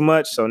concern me too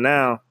much. So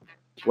now,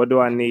 what do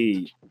I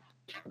need?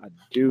 I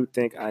do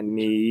think I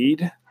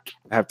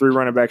have 3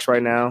 running backs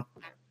right now.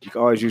 You can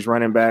always use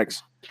running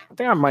backs. I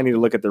think I might need to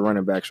look at the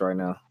running backs right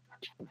now.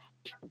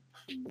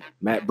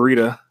 Matt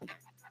Breida.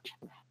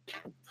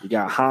 You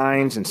got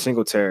Hines and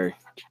Singletary.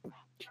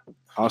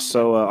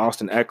 Also,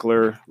 Austin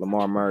Eckler,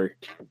 Lamar Murray.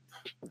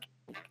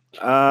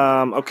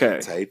 Okay.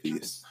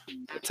 Latavius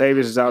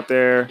is out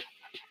there.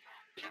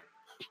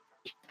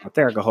 I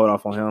think I can hold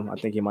off on him. I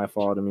think he might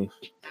fall to me.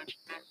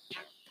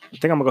 I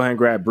think I'm going to go ahead and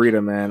grab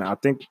Breida, man. I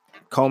think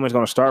Coleman's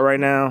going to start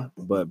right now,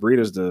 but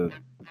Breida's the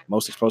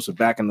most explosive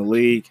back in the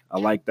league. I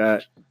like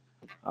that.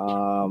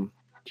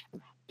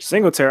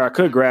 Singletary, I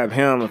could grab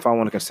him if I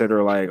want to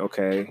consider,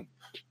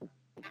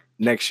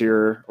 next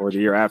year or the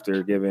year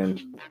after,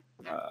 given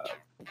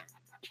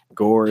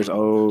Gore is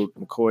old,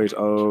 McCoy's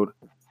old.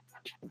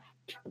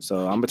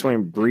 So I'm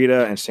between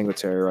Breida and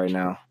Singletary right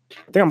now.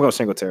 I think I'm going to go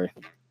Singletary.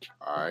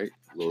 All right.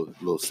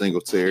 Little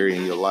Singletary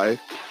in your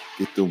life.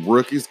 Get them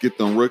rookies,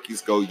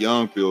 go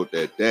young, build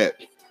that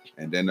depth.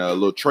 And then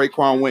little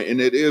Traquan went, and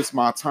it is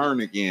my turn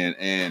again.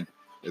 And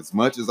as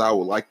much as I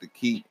would like to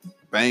keep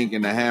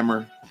banging the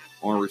hammer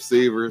on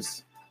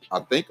receivers, I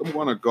think I'm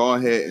going to go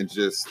ahead and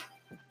just,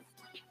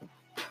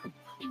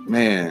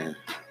 man,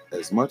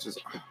 as much as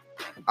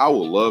I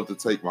would love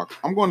to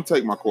I'm going to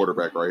take my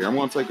quarterback right here. I'm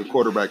going to take a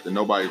quarterback that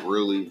nobody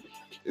really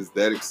is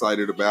that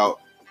excited about.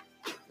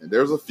 And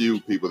there's a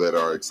few people that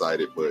are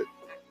excited, but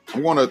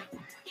I'm going to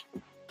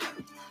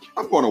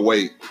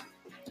wait.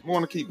 I'm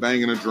going to keep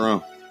banging the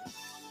drum.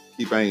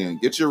 Keep banging.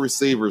 Get your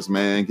receivers,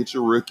 man. Get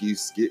your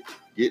rookies.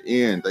 Get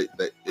in.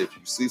 If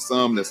you see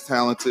some that's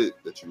talented,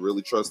 that you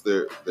really trust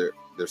their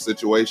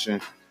situation,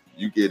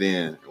 you get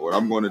in. What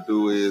I'm going to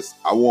do is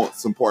I want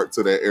some part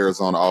to that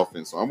Arizona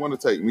offense, so I'm going to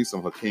take me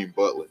some Hakeem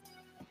Butler.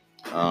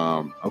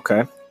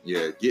 Okay.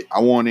 Yeah,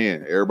 I want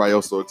in. Everybody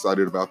else so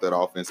excited about that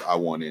offense. I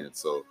want in.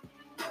 So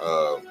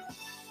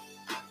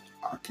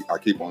I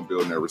keep on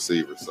building that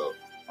receiver. So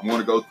I'm going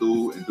to go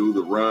through and do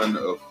the run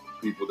of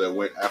people that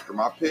went after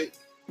my pick.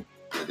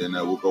 And then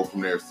we'll go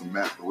from there. Some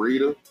Matt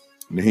Breida,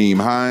 Nyheim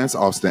Hines,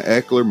 Austin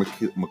Eckler,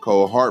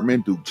 McCole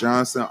Hartman, Duke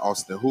Johnson,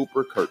 Austin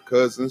Hooper, Kirk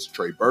Cousins,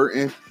 Trey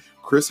Burton,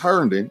 Chris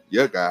Herndon,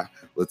 your guy,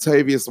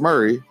 Latavius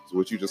Murray, is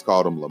what you just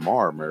called him,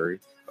 Lamar Murray.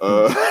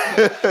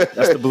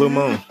 That's the blue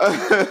moon.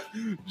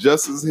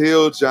 Justice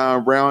Hill,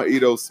 John Brown,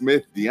 Edo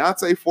Smith,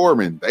 Deontay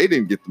Foreman. They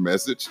didn't get the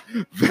message.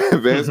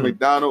 Vance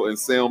McDonald and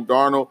Sam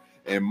Darnold.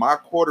 And my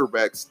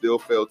quarterback still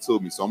fell to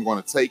me. So I'm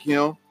going to take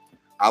him.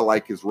 I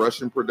like his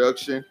rushing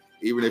production.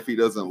 Even if he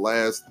doesn't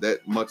last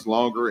that much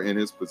longer in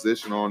his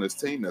position on his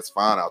team, that's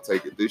fine. I'll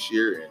take it this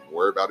year and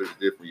worry about it a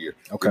different year.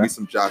 Okay. Give me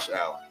some Josh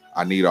Allen.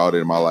 I need all that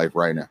in my life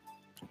right now.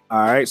 All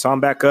right, so I'm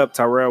back up.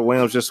 Tyrell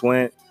Williams just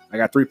went. I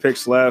got 3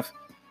 picks left.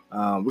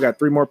 We got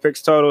 3 more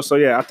picks total. So,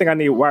 yeah, I think I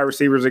need wide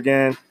receivers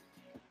again.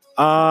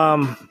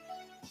 I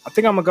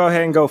think I'm going to go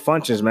ahead and go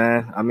Funchess,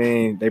 man. I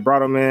mean, they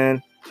brought him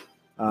in.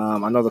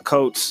 I know the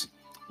Colts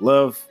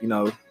love,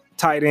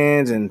 tight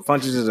ends, and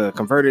Funches is a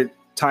converted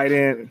tight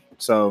end.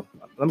 So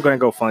I'm going to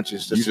go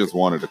Funches. You just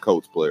wanted a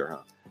Colts player, huh?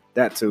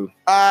 That too.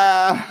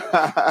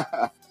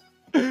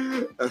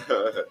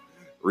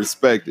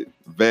 Respected,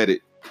 vetted.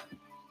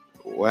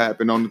 What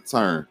happened on the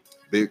turn?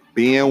 Big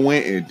Ben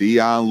went and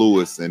Dion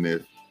Lewis. And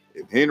if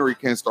Henry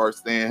can start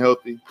staying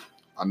healthy,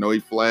 I know he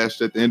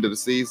flashed at the end of the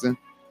season.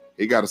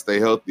 He got to stay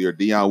healthy or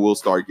Dion will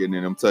start getting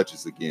in them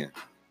touches again.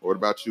 What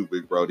about you,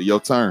 big brother? Your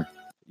turn.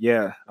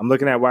 Yeah, I'm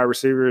looking at wide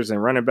receivers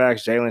and running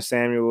backs. Jalen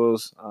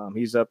Samuels,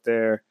 he's up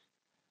there.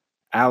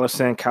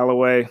 Allison,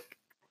 Callaway. I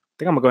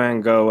think I'm going to go ahead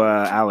and go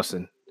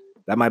Allison.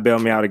 That might bail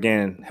me out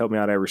again, help me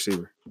out at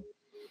receiver.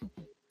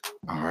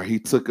 All right, he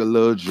took a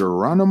little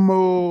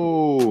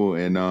Geronimo,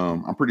 and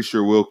I'm pretty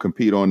sure we'll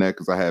compete on that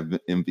because I have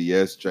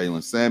MVS.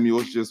 Jalen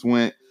Samuels just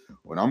went.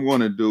 What I'm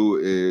going to do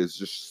is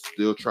just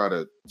still try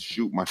to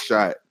shoot my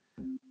shot.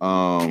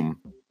 I'm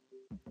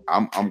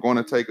going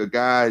to take a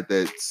guy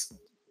that's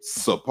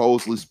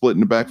supposedly splitting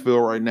the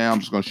backfield right now. I'm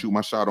just going to shoot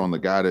my shot on the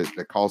guy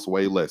that costs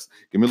way less.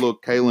 Give me a little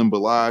Kalen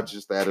Ballage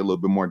just to add a little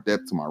bit more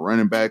depth to my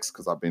running backs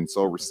because I've been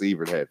so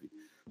receiver heavy.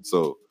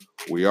 So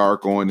we are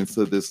going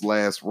into this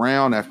last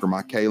round. After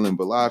my Kalen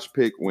Ballage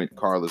pick went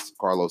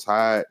Carlos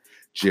Hyde,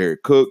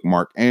 Jared Cook,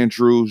 Mark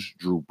Andrews,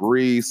 Drew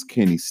Brees,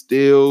 Kenny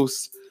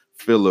Stills,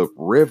 Phillip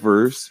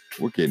Rivers.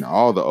 We're getting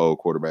all the old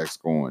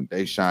quarterbacks going.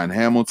 Deshaun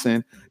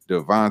Hamilton,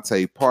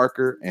 Devontae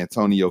Parker,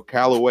 Antonio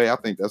Callaway. I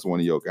think that's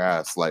one of your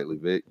guys slightly,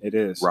 Vic. It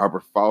is.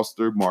 Robert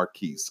Foster,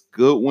 Marquise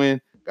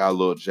Goodwin. Got a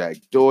little Jack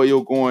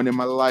Doyle going in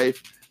my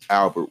life.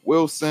 Albert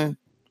Wilson,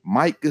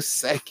 Mike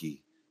Gesicki.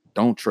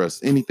 Don't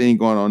trust anything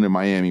going on in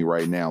Miami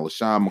right now.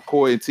 LaShawn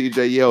McCoy and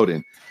TJ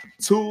Yeldon.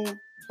 2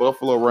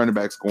 Buffalo running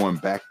backs going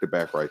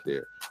back-to-back right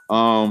there.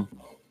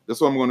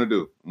 That's what I'm going to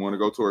do. I'm going to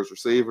go towards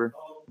receiver,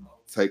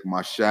 take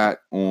my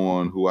shot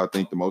on who I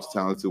think the most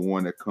talented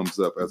one that comes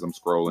up as I'm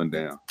scrolling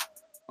down.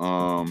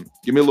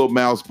 Give me a little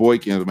Miles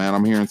Boykins, man.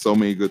 I'm hearing so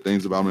many good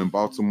things about him in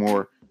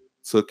Baltimore.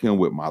 Took him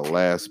with my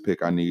last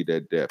pick. I need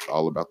that depth.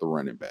 All about the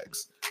running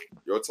backs.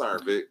 Your turn,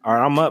 Vic. All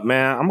right, I'm up,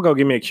 man. I'm going to go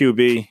give me a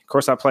QB. Of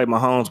course, I play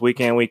Mahomes week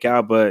in, week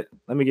out, but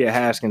let me get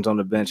Haskins on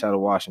the bench out of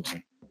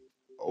Washington.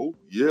 Oh,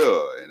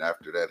 yeah. And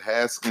after that,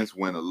 Haskins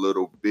went a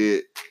little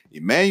bit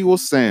Emmanuel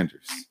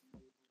Sanders,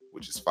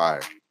 which is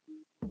fire.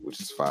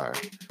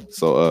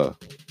 So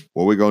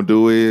what we're going to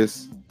do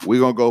is we're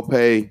going to go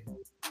pay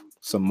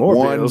some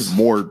more bills.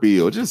 More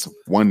bill. Just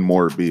one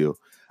more bill.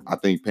 I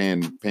think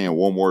paying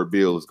one more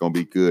bill is going to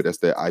be good. That's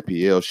that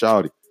IPL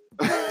shawty.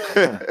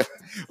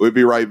 We'll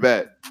be right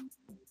back.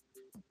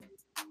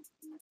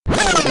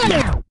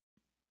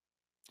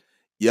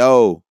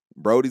 Yo,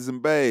 Brodies and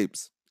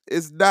babes,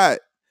 it's Dot.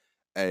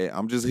 Hey,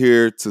 I'm just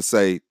here to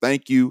say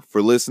thank you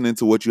for listening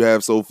to what you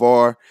have so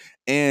far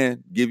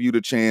and give you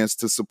the chance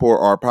to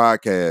support our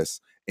podcast.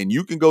 And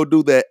you can go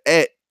do that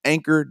at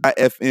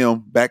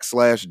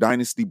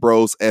anchor.fm/Dynasty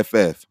Bros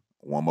FF.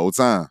 One more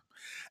time.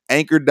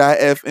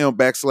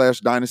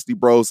 Anchor.fm/Dynasty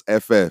Bros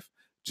FF.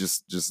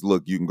 Just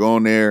look, you can go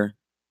on there,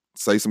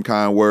 say some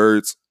kind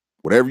words,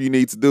 whatever you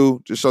need to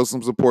do, just show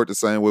some support the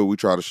same way we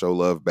try to show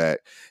love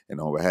back.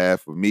 And on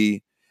behalf of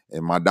me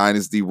and my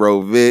Dynasty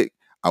Bro Vic,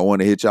 I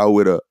want to hit y'all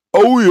with a,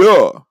 oh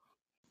yeah.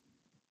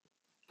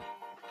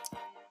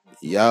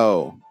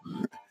 Yo.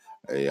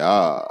 Hey,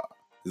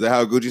 is that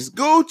how Gucci's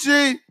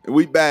Gucci? And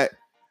we back.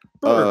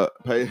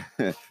 Pay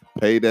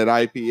that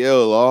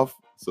IPL off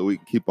so we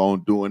can keep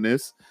on doing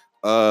this.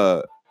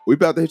 We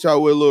about to hit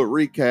y'all with a little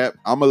recap.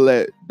 I'm going to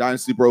let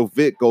Dynasty Bro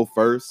Vic go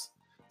first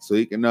so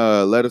he can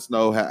let us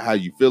know how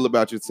you feel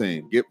about your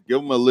team. Give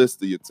him a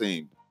list of your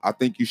team. I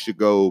think you should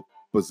go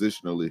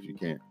positionally if you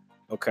can.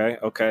 Okay.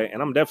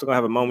 And I'm definitely going to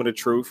have a moment of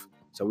truth.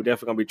 So we're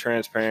definitely going to be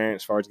transparent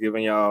as far as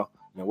giving y'all,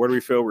 where do we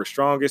feel we're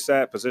strongest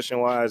at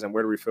position-wise and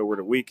where do we feel we're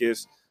the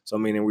weakest. So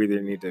meaning we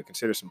either need to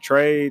consider some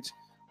trades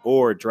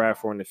or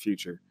draft for in the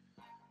future.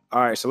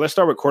 All right, so let's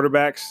start with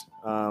quarterbacks.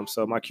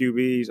 So my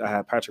QBs, I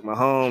have Patrick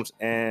Mahomes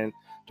and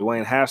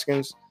Dwayne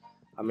Haskins.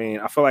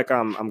 I feel like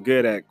I'm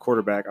good at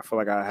quarterback. I feel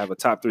like I have a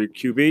top 3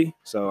 QB,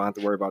 so I don't have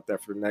to worry about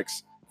that for the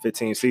next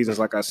 15 seasons,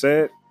 like I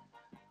said.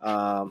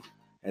 And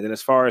then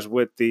as far as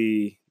with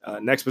the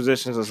next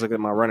positions, let's look at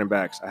my running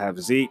backs. I have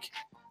Zeke.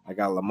 I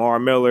got Lamar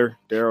Miller,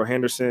 Darrell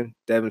Henderson,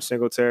 Devin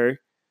Singletary.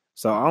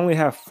 So I only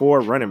have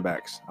 4 running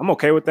backs. I'm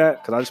okay with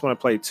that because I just want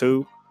to play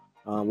 2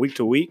 week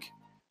to week.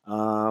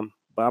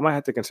 But I might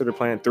have to consider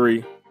playing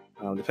 3,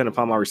 depending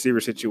upon my receiver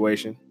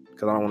situation,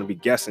 because I don't want to be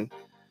guessing.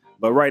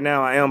 But right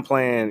now I am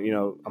playing,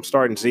 I'm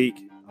starting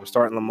Zeke, I'm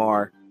starting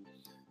Lamar,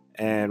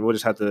 and we'll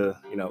just have to,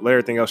 let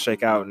everything else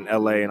shake out in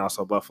LA and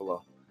also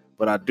Buffalo.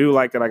 But I do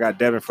like that I got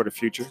Devin for the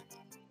future.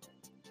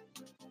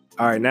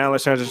 All right, now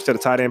let's transition to the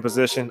tight end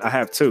position. I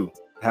have 2.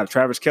 I have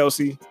Travis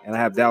Kelce and I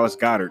have Dallas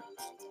Goedert.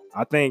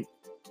 I think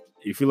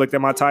if you looked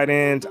at my tight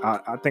ends,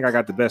 I think I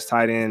got the best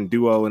tight end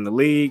duo in the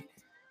league.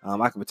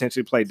 I could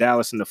potentially play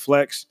Dallas in the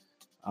flex,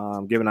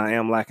 given I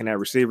am lacking that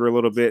receiver a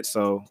little bit.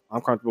 So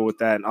I'm comfortable with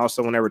that. And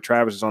also whenever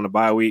Travis is on the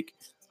bye week,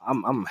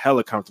 I'm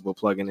hella comfortable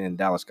plugging in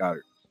Dallas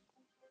Goedert.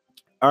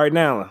 All right,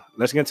 now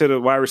let's get into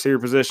the wide receiver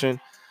position.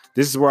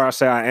 this is where I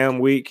say I am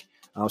weak.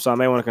 So I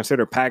may want to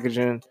consider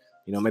packaging,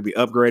 maybe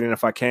upgrading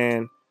if I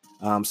can.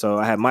 So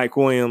I had Mike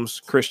Williams,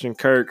 Christian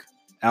Kirk,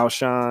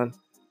 Alshon,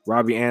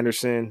 Robbie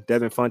Anderson,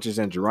 Devin Funchess,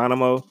 and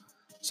Geronimo.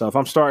 So if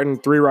I'm starting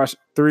three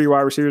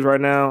wide receivers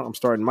right now, I'm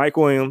starting Mike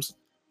Williams.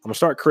 I'm going to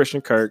start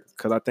Christian Kirk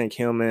because I think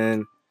him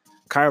and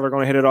Kyler are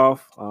going to hit it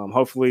off.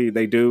 Hopefully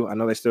they do. I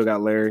know they still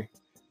got Larry.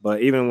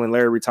 But even when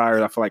Larry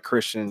retires, I feel like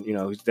Christian,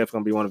 he's definitely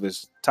going to be one of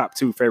his top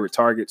 2 favorite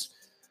targets.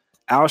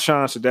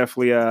 Alshon should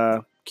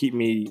definitely keep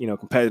me,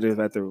 competitive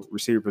at the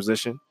receiver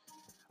position.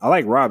 I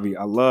like Robbie.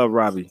 I love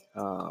Robbie.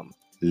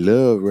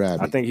 Love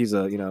Robbie. I think he's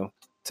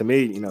to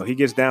me, he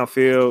gets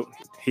downfield.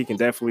 He can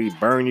definitely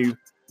burn you.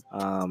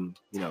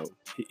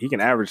 He can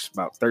average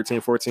about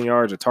 13, 14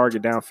 yards a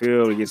target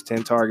downfield. He gets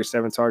 10 targets,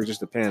 7 targets, just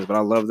depends. But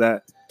I love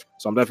that.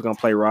 So I'm definitely going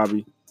to play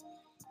Robbie.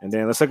 And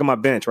then let's look at my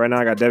bench. Right now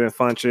I got Devin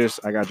Funchess.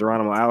 I got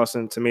Geronimo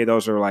Allison. To me,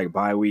 those are like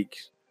bye week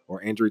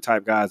or injury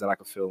type guys that I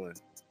can fill in.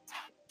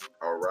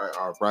 All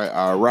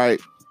right.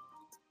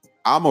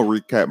 I'm going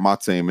to recap my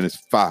team, and it's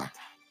 5.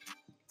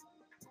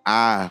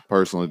 I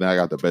personally think I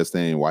got the best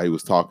team. While he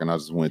was talking, I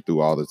just went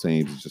through all the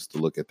teams just to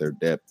look at their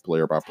depth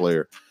player by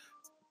player.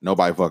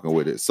 Nobody fucking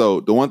with it. So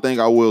the one thing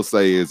I will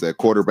say is at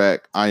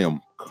quarterback, I am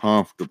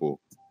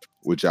comfortable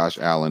with Josh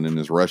Allen and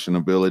his rushing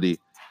ability.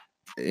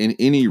 In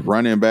any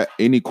running back,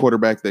 any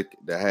quarterback that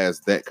has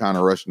that kind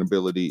of rushing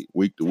ability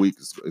week to week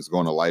is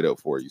going to light up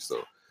for you.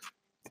 So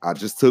I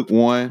just took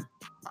one.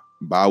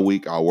 By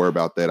week, I'll worry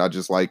about that. I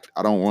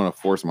don't want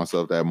to force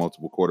myself to have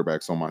multiple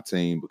quarterbacks on my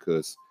team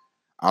because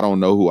I don't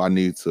know who I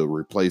need to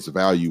replace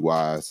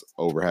value-wise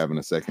over having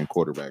a second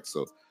quarterback.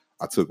 So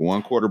I took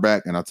one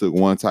quarterback and I took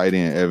one tight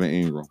end, Evan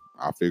Ingram.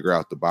 I'll figure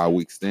out the bye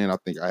weeks then. I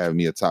think I have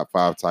me a top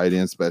 5 tight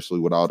end, especially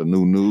with all the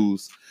new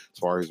news as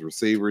far as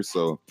receivers.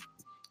 So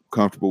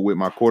comfortable with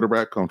my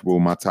quarterback, comfortable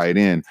with my tight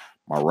end.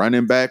 My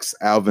running backs,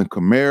 Alvin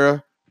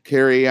Kamara,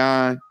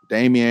 Kerryon,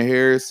 Damian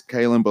Harris,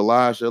 Kalen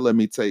Ballage. Let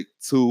me take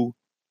 2.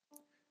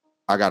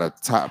 I got a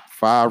top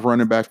 5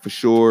 running back for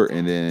sure.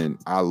 And then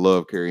I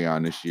love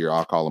Kerryon this year.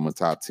 I'll call him a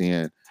top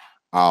 10.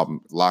 I'll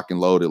lock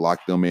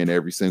them in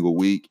every single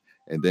week.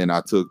 And then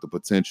I took the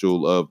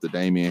potential of the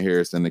Damian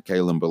Harris and the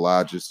Kalen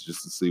Ballages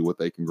just to see what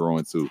they can grow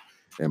into.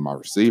 And my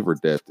receiver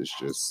depth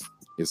is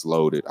it's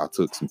loaded. I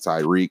took some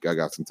Tyreek. I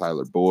got some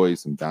Tyler Boyd,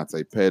 some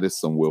Dante Pettis,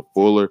 some Will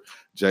Fuller,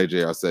 J.J.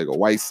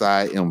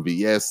 Arcega-Whiteside,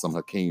 MVS, some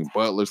Hakeem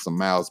Butler, some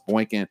Miles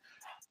Boykin.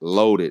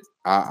 Loaded.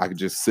 I could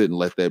just sit and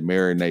let that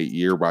marinate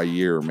year by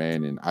year,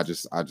 man. And I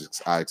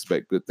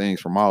expect good things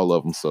from all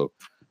of them. So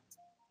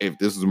if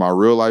this is my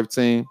real life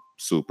team,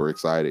 super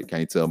excited.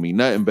 Can't tell me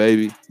nothing,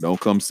 baby. Don't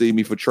come see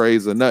me for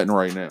trades or nothing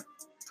right now.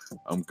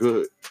 I'm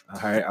good.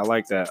 All right, I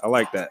like that.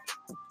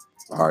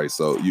 All right,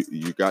 so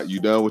you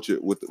done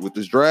with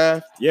this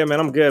draft? Yeah,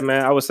 man, I'm good,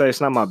 man. I would say it's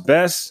not my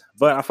best,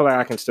 but I feel like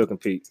I can still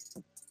compete.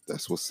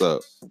 That's what's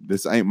up.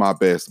 This ain't my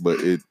best,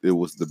 but it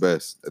was the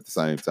best at the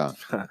same time.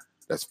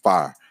 That's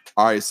fire.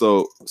 All right,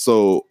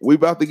 so we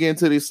about to get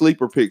into these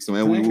sleeper picks,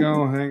 man. Hang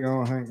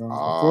on.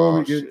 Before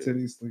we get to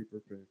these sleeper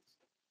picks,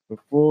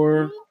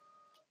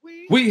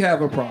 we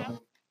have a problem.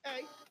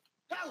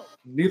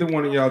 Neither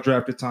one of y'all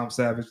drafted Tom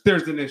Savage.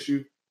 There's an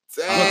issue.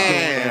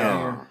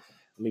 Damn. Let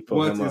me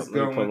pull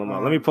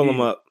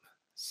him up.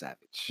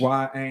 Savage.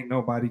 Why ain't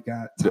nobody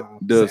got Tom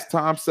Does Savage?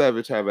 Tom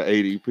Savage have an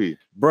ADP?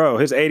 Bro,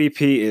 his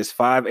ADP is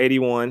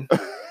 581,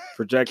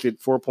 projected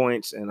 4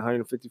 points and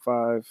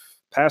 155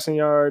 passing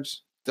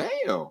yards.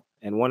 Damn.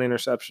 And 1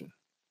 interception.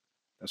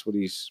 That's what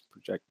he's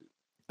projected.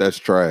 That's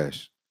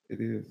trash. It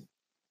is.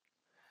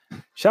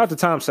 Shout out to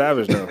Tom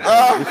Savage, though.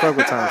 We fuck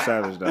with Tom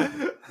Savage, though.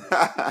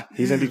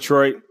 He's in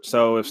Detroit,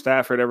 so if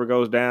Stafford ever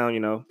goes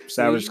down,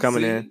 Savage is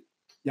coming in.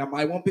 Y'all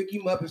might want to pick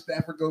him up if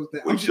Stafford goes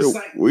down.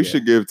 We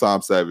should give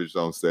Tom Savage his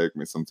own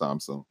segment sometime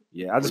soon.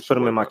 Yeah, I just put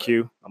him in my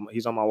queue.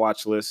 He's on my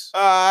watch list.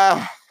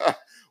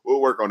 We'll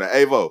work on that.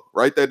 Avo,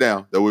 write that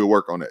down. That we'll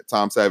work on that.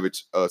 Tom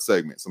Savage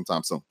segment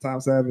sometime soon. Tom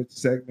Savage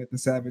segment. The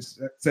Savage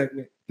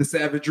segment. The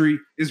savagery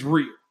is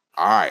real.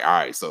 All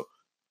right. So,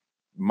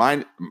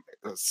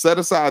 set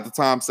aside the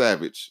Tom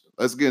Savage.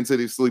 Let's get into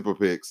these sleeper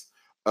picks.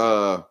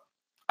 I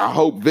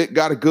hope Vic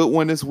got a good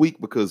one this week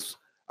because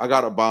I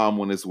got a bomb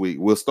one this week.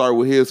 We'll start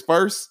with his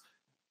first.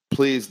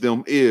 Please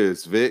them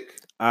ears, Vic.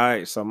 All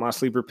right. So my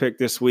sleeper pick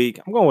this week,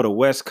 I'm going with a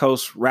West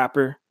Coast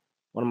rapper,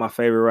 one of my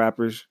favorite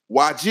rappers.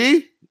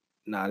 YG.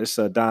 Nah, this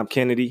is Dom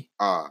Kennedy.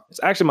 It's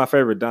actually my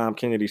favorite Dom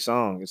Kennedy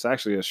song. It's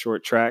actually a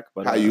short track.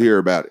 But how you hear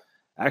about it?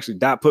 Actually,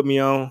 Dot put me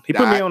on. He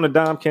put me on the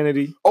Dom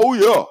Kennedy. Oh,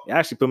 yeah. He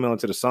actually put me on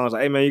to the songs.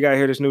 Like, hey, man, you got to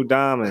hear this new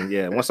Dom. And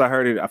yeah, once I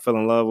heard it, I fell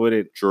in love with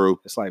it. True.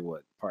 It's like,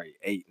 what, probably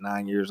 8,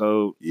 9 years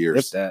old.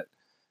 Years. If that.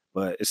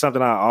 But it's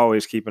something I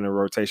always keep in the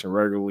rotation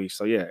regularly.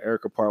 So yeah,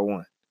 Erica Part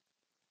 1.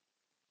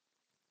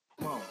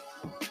 Come on.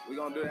 We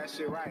gonna do that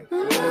shit right.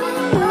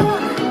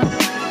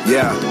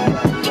 Yeah.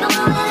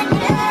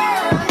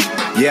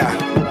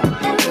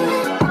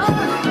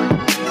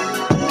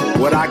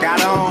 What I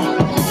got on?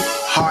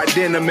 Hard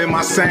denim in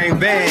my same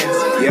Vans.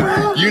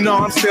 Yeah. You know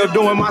I'm still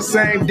doing my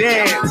same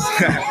dance.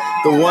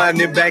 The one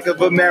in Bank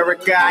of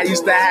America. I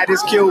used to have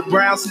this cute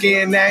brown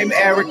skin named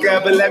Erica,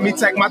 but let me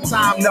take my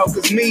time, no,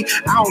 cause me,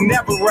 I don't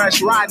never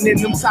rush. Riding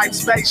in them type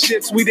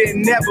spaceships, we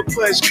didn't never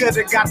push.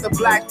 Coulda got the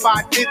black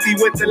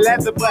 550 with the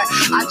leather, but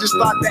I just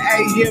thought the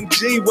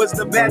AMG was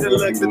the better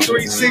look. The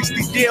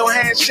 360 deal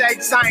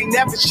handshakes, I ain't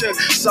never shook.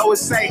 So it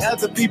say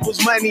other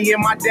people's money in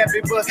my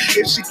debit book.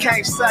 If she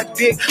can't suck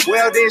dick,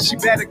 well then she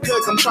better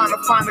cook. I'm trying to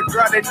find a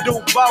girl that do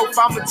both.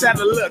 I'ma tell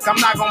her, look, I'm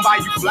not gonna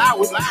buy you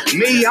flowers.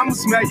 Me, I'ma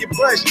smell your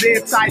bush,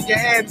 then tie your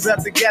hands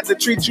up together,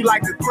 treat you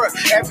like a crook.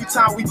 Every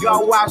time we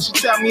go out, she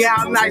tell me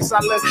how nice I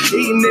look.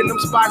 Eating in them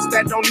spots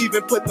that don't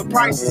even put the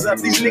prices up.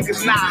 These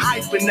niggas not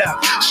hyping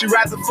up. She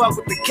rather fuck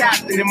with the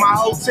captain in my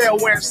hotel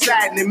wearing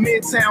satin in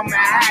Midtown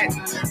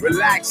Manhattan.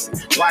 Relaxing,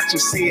 watching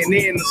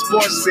CNN, the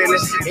Sports Center.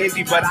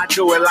 Indie, but I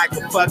do it like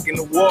a fucking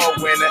award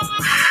winner.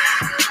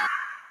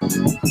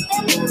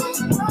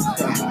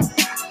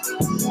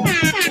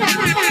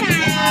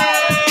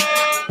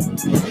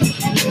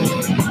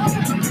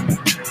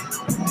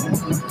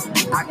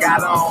 I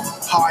got on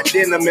hard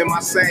denim in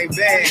my same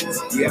Vans.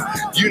 Yeah,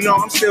 you know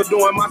I'm still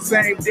doing my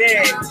same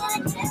dance.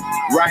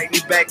 Right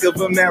in Bank of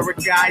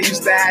America, I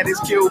used to have this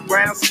cute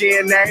brown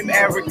skin named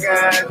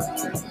Erica.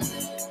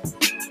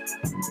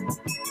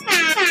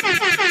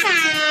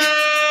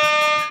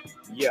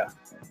 Yeah,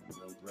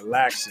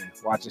 relaxing,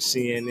 watching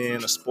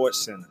CNN, a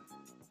Sports Center.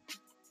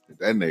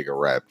 That nigga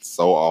rapped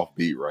so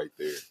offbeat right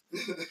there.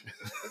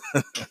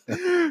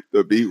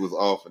 The beat was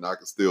off, and I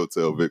could still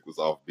tell Vic was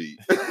offbeat.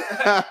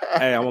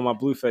 Hey, I'm on my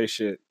Blueface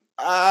shit.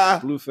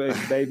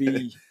 Blueface,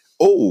 baby.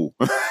 Oh.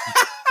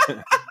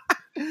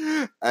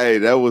 Hey,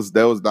 that was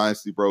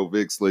Dynasty Bro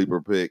Vic sleeper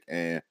pick,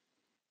 and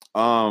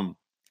I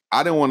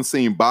didn't want to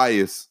seem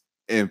biased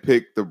and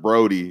pick the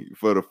Brody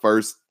for the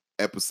first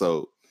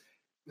episode.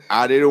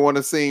 I didn't want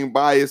to seem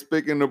biased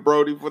picking the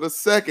Brody for the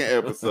second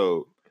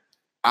episode.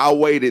 I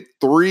waited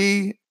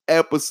 3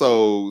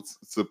 episodes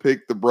to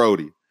pick the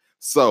Brody.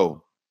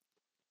 So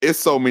it's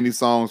so many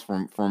songs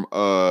from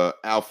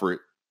Alfred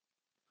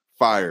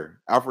Fire.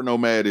 Alfred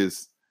Nomad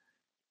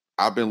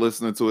I've been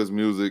listening to his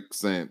music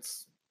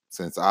since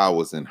I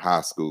was in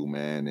high school,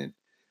 man. And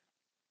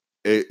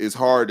it's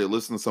hard to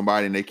listen to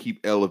somebody and they keep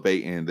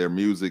elevating their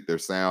music, their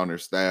sound, their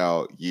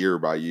style year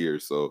by year.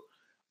 So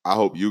I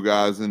hope you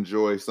guys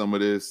enjoy some of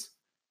this.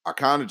 I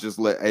kind of just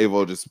let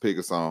Avo just pick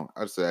a song.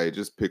 I just say, hey,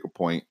 just pick a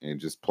point and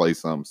just play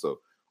something. So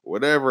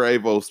whatever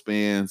Avo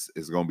spins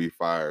is gonna be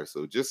fire.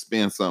 So just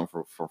spin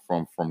something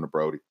from the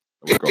Brody.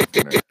 We'll go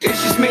from there.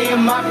 It's just me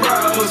and my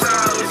bros.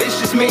 It's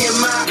just me and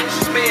my.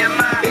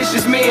 It's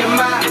just me and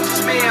my.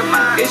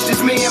 It's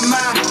just me and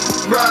my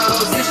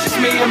bros. It's just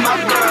me and my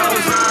bros.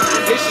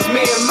 It's just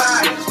me and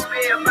my.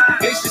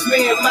 It's just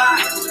me and my.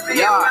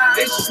 Yeah.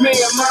 It's just me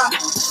and my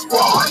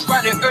squad.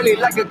 Running early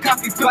like a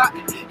coffee pot.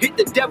 Hit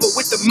the devil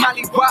with the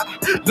molly wop.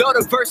 Load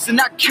a verse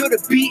and I kill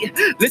the beat.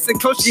 Listen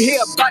close, you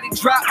hear a body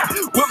drop.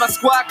 With my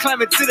squad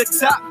climbing to the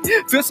top.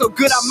 Feel so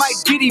good I might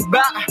giddy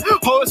bop.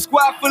 Whole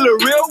squad full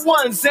of real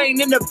ones. Ain't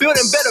in the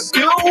building, better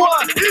build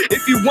one.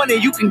 If you want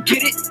it, you can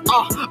get it.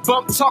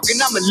 Bump talking,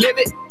 I'ma live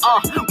it.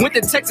 Went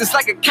to Texas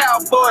like a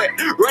cowboy.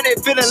 Running,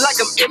 feeling like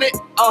I'm in it.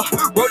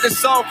 Wrote the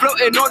song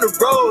floating on the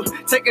road.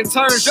 Taking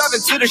turns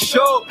driving to the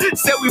show.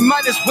 Said we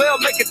might as well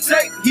make a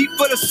tape. Heat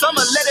for the summer,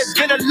 let it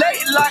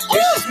ventilate like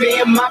it's just me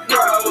and my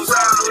bros.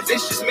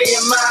 It's just me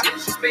and my.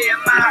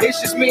 It's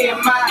just me and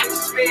my.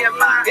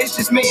 It's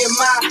just me and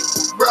my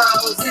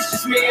bros. It's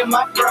just me and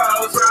my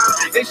bros.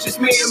 It's just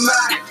me and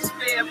my.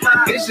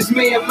 It's just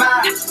me and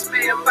my.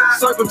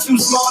 Circle too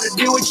small to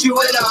deal with you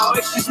at all.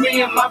 It's just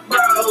me and my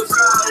bros.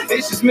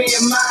 It's just me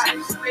and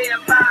my.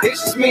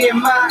 It's just me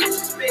and my.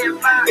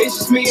 It's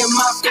just me and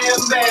my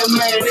bam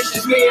man. It's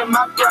just me and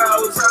my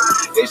bros.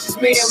 It's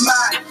just me and my.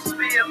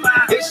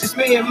 It's just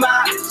me and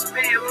my.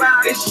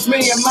 It's just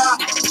me and my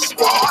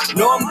squad.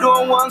 Know I'm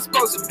doing what I'm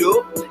supposed to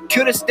do.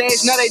 Kill the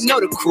stage, now they know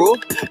the crew.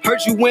 Heard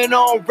you went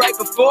on right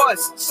before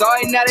us.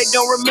 Sorry, now they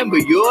don't remember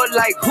you.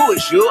 Like, who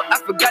is you? I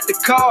forgot to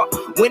call.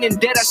 When in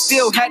dead, I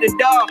still had it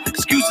all.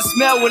 Excuse the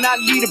smell when I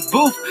leave the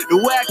booth. The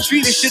way I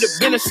treated should have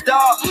been a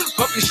star.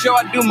 Hope your show,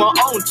 I do my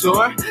own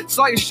tour.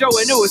 Saw your show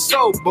and it was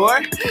so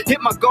boring.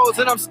 Hit my goals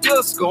and I'm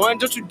still scoring.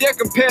 Don't you dare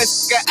compare,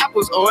 got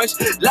apples orange.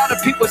 Lot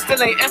of people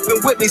still ain't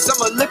effing with me. Some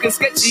are looking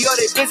sketchy or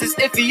they business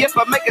iffy. If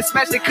I make a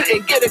smash, they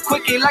couldn't get a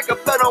quickie. Like a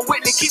flood on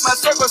Whitney, keep my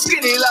circle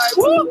skinny like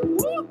woo.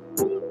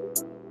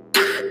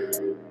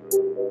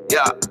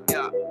 Yeah.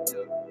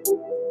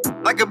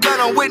 Like a blood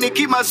on Whitney,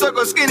 keep my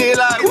circle skinny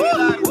like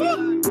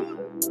woo.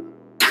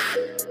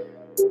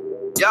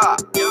 Yeah.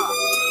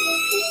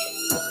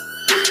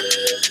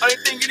 Only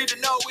thing you need to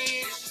know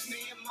is me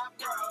and my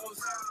bros.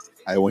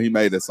 Hey, when he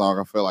made that song,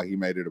 I felt like he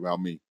made it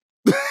about me.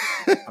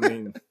 I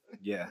mean,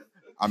 yeah.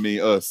 I mean,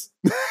 us.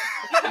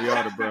 We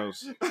are the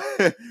bros.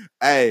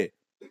 Hey,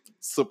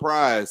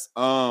 surprise.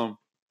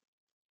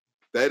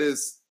 That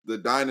is the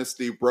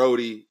Dynasty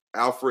Brody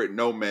Alfred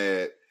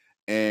Nomad.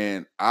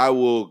 And I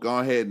will go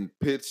ahead and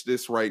pitch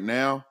this right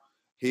now.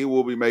 He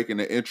will be making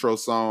the intro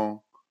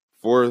song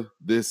for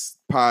this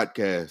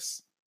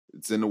podcast.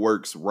 It's in the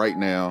works right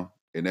now.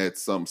 and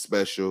that's something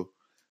special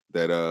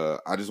that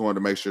I just wanted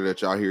to make sure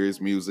that y'all hear his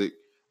music.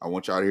 I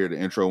want y'all to hear the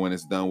intro when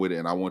it's done with it,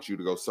 and I want you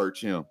to go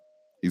search him.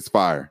 He's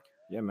fire.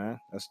 Yeah, man.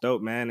 That's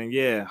dope, man. And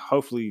yeah,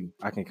 hopefully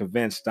I can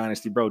convince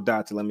Dynasty Bro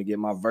Dot to let me get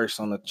my verse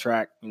on the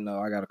track. You know,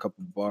 I got a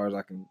couple bars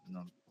I can,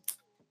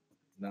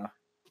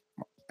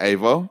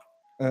 Avo?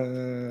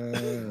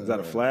 Is that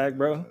a flag,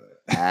 bro?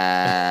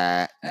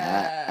 Nah.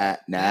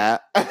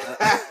 All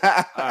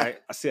right,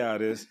 I see how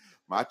it is.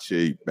 My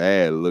chick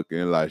bad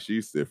looking like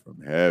she sent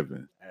from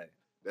heaven. Hey.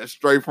 That's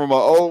straight from an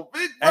old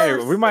big Hey,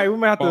 verse. we might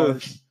have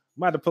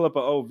to pull up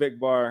an old Vic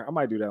bar. I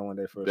might do that one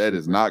day for us. That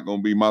is not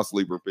gonna be my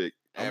sleeper pick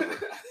ever.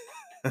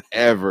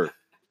 Ever.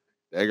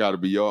 That gotta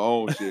be your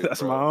own shit. That's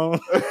bro. my own.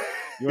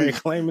 You ain't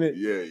claiming it?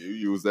 Yeah, you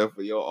use that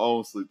for your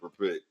own sleeper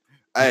pick.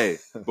 Hey,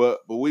 but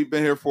we've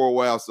been here for a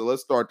while, so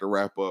let's start to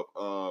wrap up.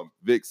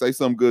 Vic, say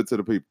something good to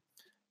the people.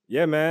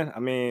 Yeah, man. I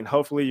mean,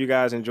 hopefully you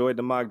guys enjoyed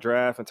the mock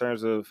draft in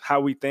terms of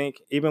how we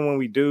think, even when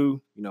we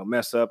do,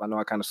 mess up. I know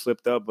I kind of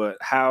slipped up, but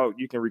how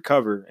you can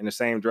recover in the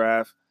same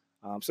draft.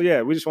 So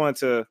yeah, we just wanted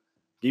to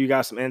give you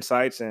guys some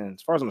insights. And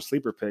as far as I'm a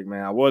sleeper pick,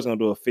 man, I was gonna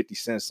do a 50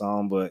 Cent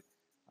song, but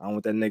I don't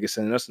want that nigga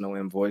sending us no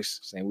invoice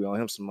saying we owe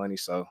him some money,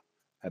 so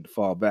I had to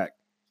fall back.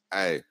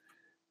 Hey,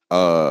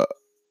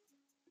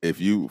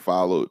 if you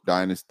follow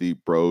Dynasty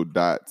Bro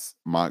Dot's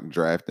mock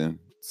drafting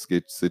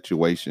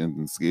situations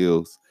and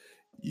skills,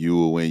 you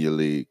will win your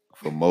league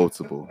for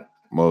multiple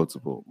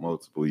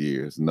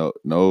years.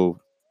 No,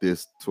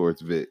 this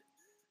towards Vic.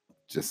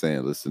 Just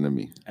saying, listen to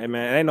me. Hey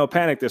man, ain't no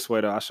panic this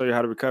way though. I'll show you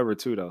how to recover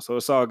too though, so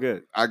it's all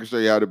good. I can show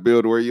you how to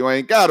build where you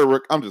ain't got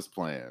to. I'm just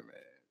playing, man.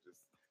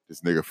 This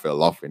nigga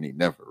fell off and he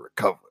never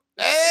recovered.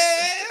 Hey,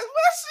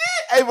 my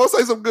shit. Hey, we'll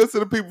say something good to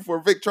the people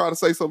before Vic trying to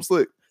say something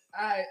slick.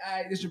 All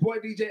right. It's your boy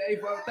DJ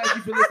Avo. Thank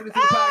you for listening to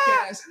the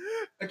podcast.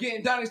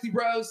 Again, Dynasty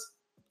Bros,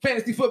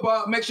 Fantasy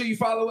Football. Make sure you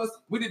follow us.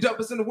 We the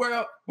dopest in the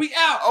world. We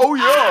out. Oh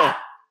yeah.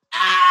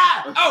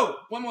 Oh,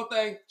 one more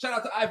thing. Shout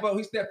out to Ivo.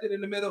 He stepped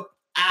in the middle.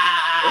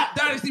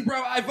 Dynasty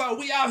Bro Ivo.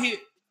 We out here.